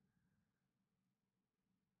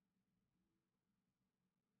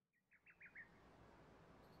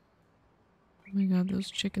 Oh my god, those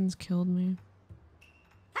chickens killed me.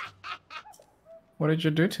 What did you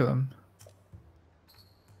do to them?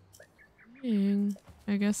 Dang.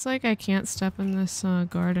 I guess like I can't step in this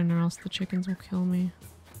garden or else the chickens will kill me.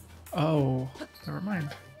 Oh, never mind.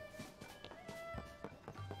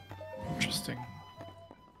 Interesting.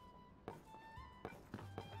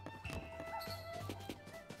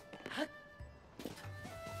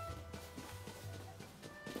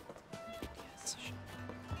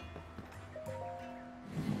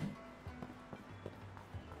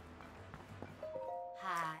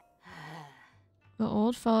 The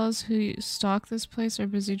old fellows who stalk this place are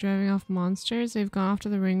busy driving off monsters. They've gone off to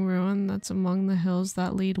the ring ruin that's among the hills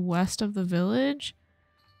that lead west of the village.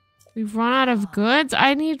 We've run out of goods.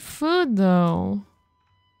 I need food, though.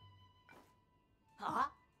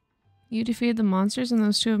 You defeated the monsters and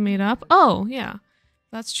those two have made up? Oh, yeah.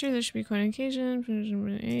 That's true. There should be quite an occasion. For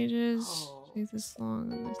ages. Take this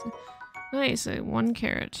long. Nice. 1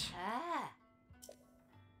 carrot.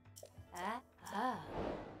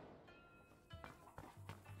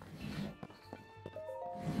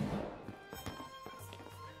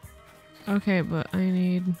 Okay, but I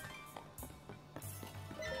need...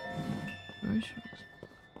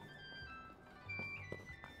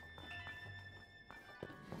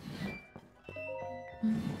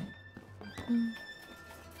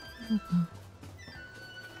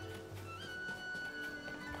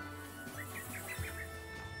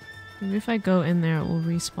 Maybe if I go in there, it will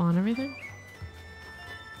respawn everything?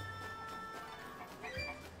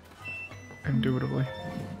 Indubitably.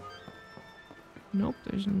 Nope,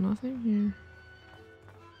 there's nothing here.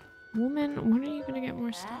 Woman, when are you gonna get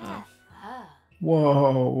more stuff?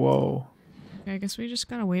 Whoa, whoa. Okay, I guess we just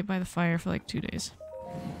gotta wait by the fire for like 2 days.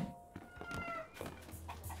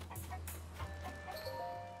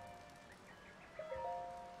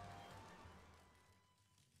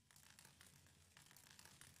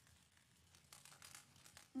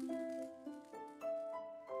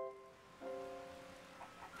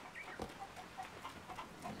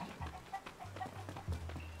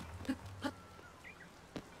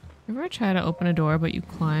 Ever try to open a door but you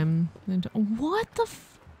climb into— what the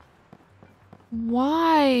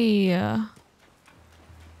why?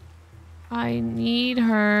 I need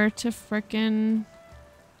her to frickin'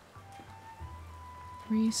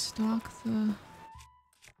 restock the—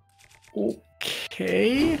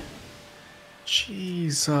 Okay.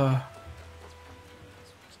 Jeez.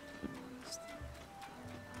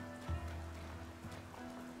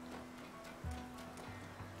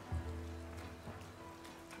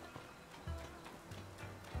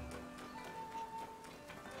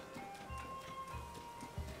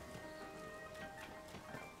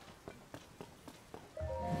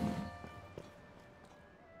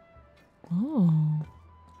 Oh.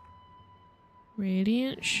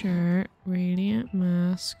 Radiant shirt, radiant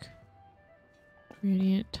mask,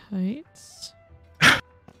 radiant tights,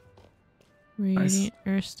 radiant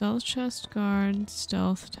or stealth chest guard,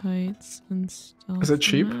 stealth tights, and stealth Is it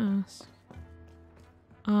cheap? mask.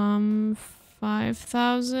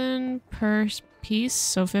 5,000 per piece,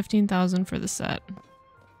 so 15,000 for the set.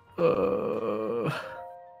 How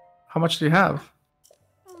much do you have?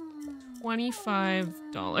 $25.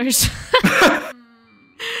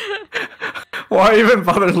 Why even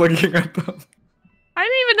bother looking at them? I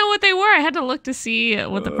didn't even know what they were. I had to look to see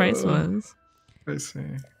what the price was. I see.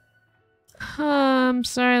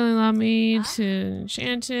 Sorry, they allowed me to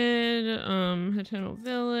Enchanted, Eternal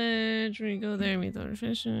Village. When you go there, meet the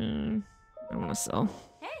artificial. I want to sell.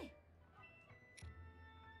 Hey.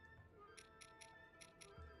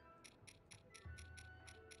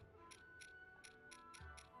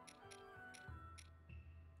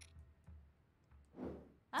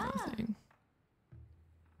 Nothing.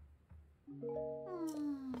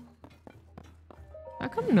 How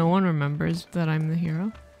come no one remembers that I'm the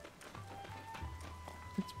hero?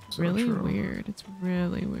 It's So really true. weird. It's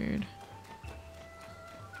really weird.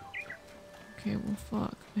 Okay, well,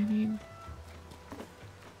 fuck. I need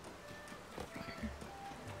fire.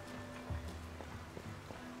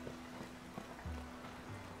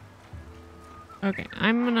 Okay,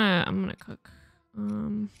 I'm gonna cook.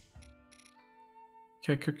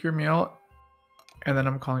 Okay, cook your meal, and then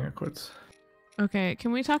I'm calling it quits. Okay,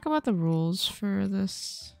 can we talk about the rules for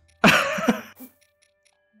this?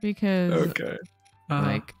 Because, okay.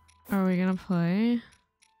 like, are we gonna play?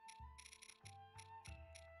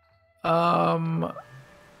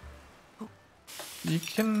 You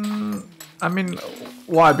can. I mean,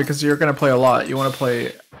 why? Because you're gonna play a lot. You want to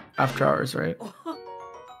play after hours, right?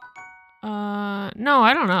 No,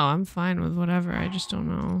 I don't know. I'm fine with whatever. I just don't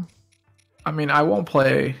know. I mean, I won't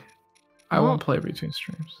play. I won't play between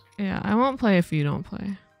streams. Yeah, I won't play if you don't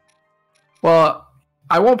play. Well,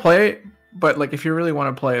 I won't play, but like if you really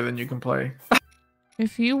want to play, then you can play.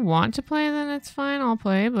 If you want to play, then it's fine. I'll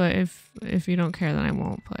play. But if you don't care, then I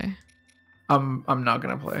won't play. I'm not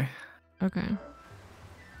gonna play. Okay.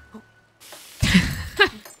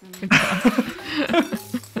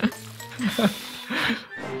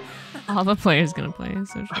 All the players gonna play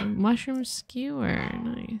social mushroom skewer.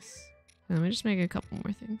 Nice. Let me just make a couple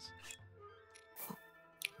more things.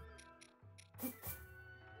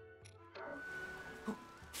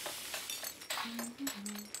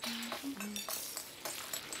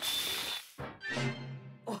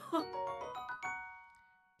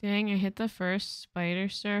 Dang, I hit the first spider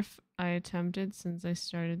surf I attempted since I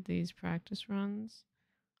started these practice runs.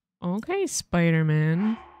 Okay,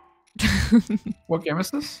 Spider-Man. What game is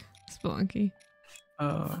this? Spelunky.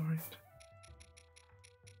 Oh, right.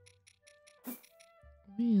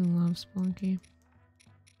 I love Spelunky.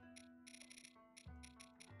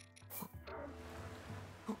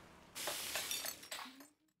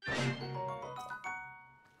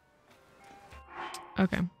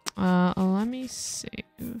 Okay. Let me save.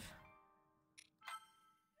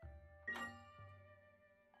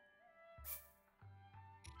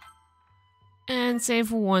 And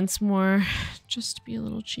save once more, just to be a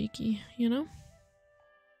little cheeky, you know?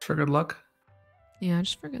 For good luck? Yeah,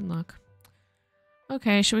 just for good luck.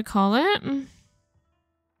 Okay, should we call it?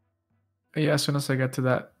 Yeah, as soon as I get to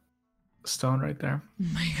that stone right there. Oh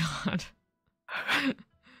my god.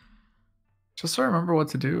 Just so I remember what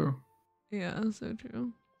to do. Yeah, so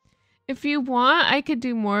true. If you want, I could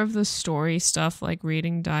do more of the story stuff, like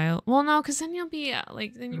reading dial. Well, no, because then you'll be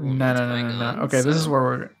like, then you won't know what's going on. Okay, so. this is where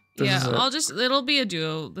we're. It'll be a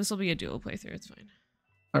duo. This will be a duo playthrough. It's fine.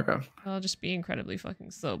 Okay. I'll just be incredibly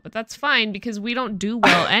fucking slow, but that's fine because we don't do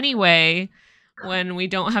well anyway when we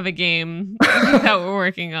don't have a game that we're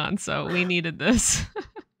working on. So we needed this.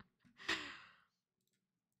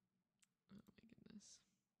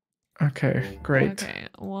 Okay, great. Okay,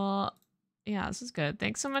 well, yeah, this is good.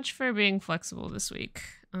 Thanks so much for being flexible this week.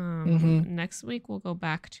 Next week we'll go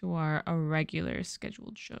back to our regular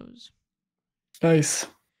scheduled shows. Nice.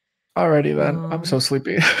 Alrighty then. I'm so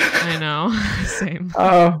sleepy. I know. Same.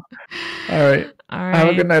 Oh. All right. All right. Have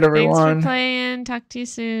a good night, everyone. Thanks for playing. Talk to you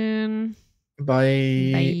soon.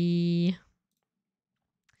 Bye. Bye.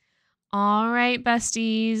 All right,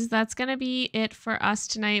 besties. That's going to be it for us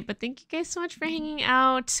tonight. But thank you guys so much for hanging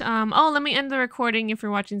out. Let me end the recording if you're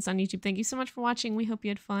watching this on YouTube. Thank you so much for watching. We hope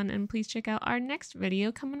you had fun. And please check out our next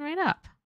video coming right up.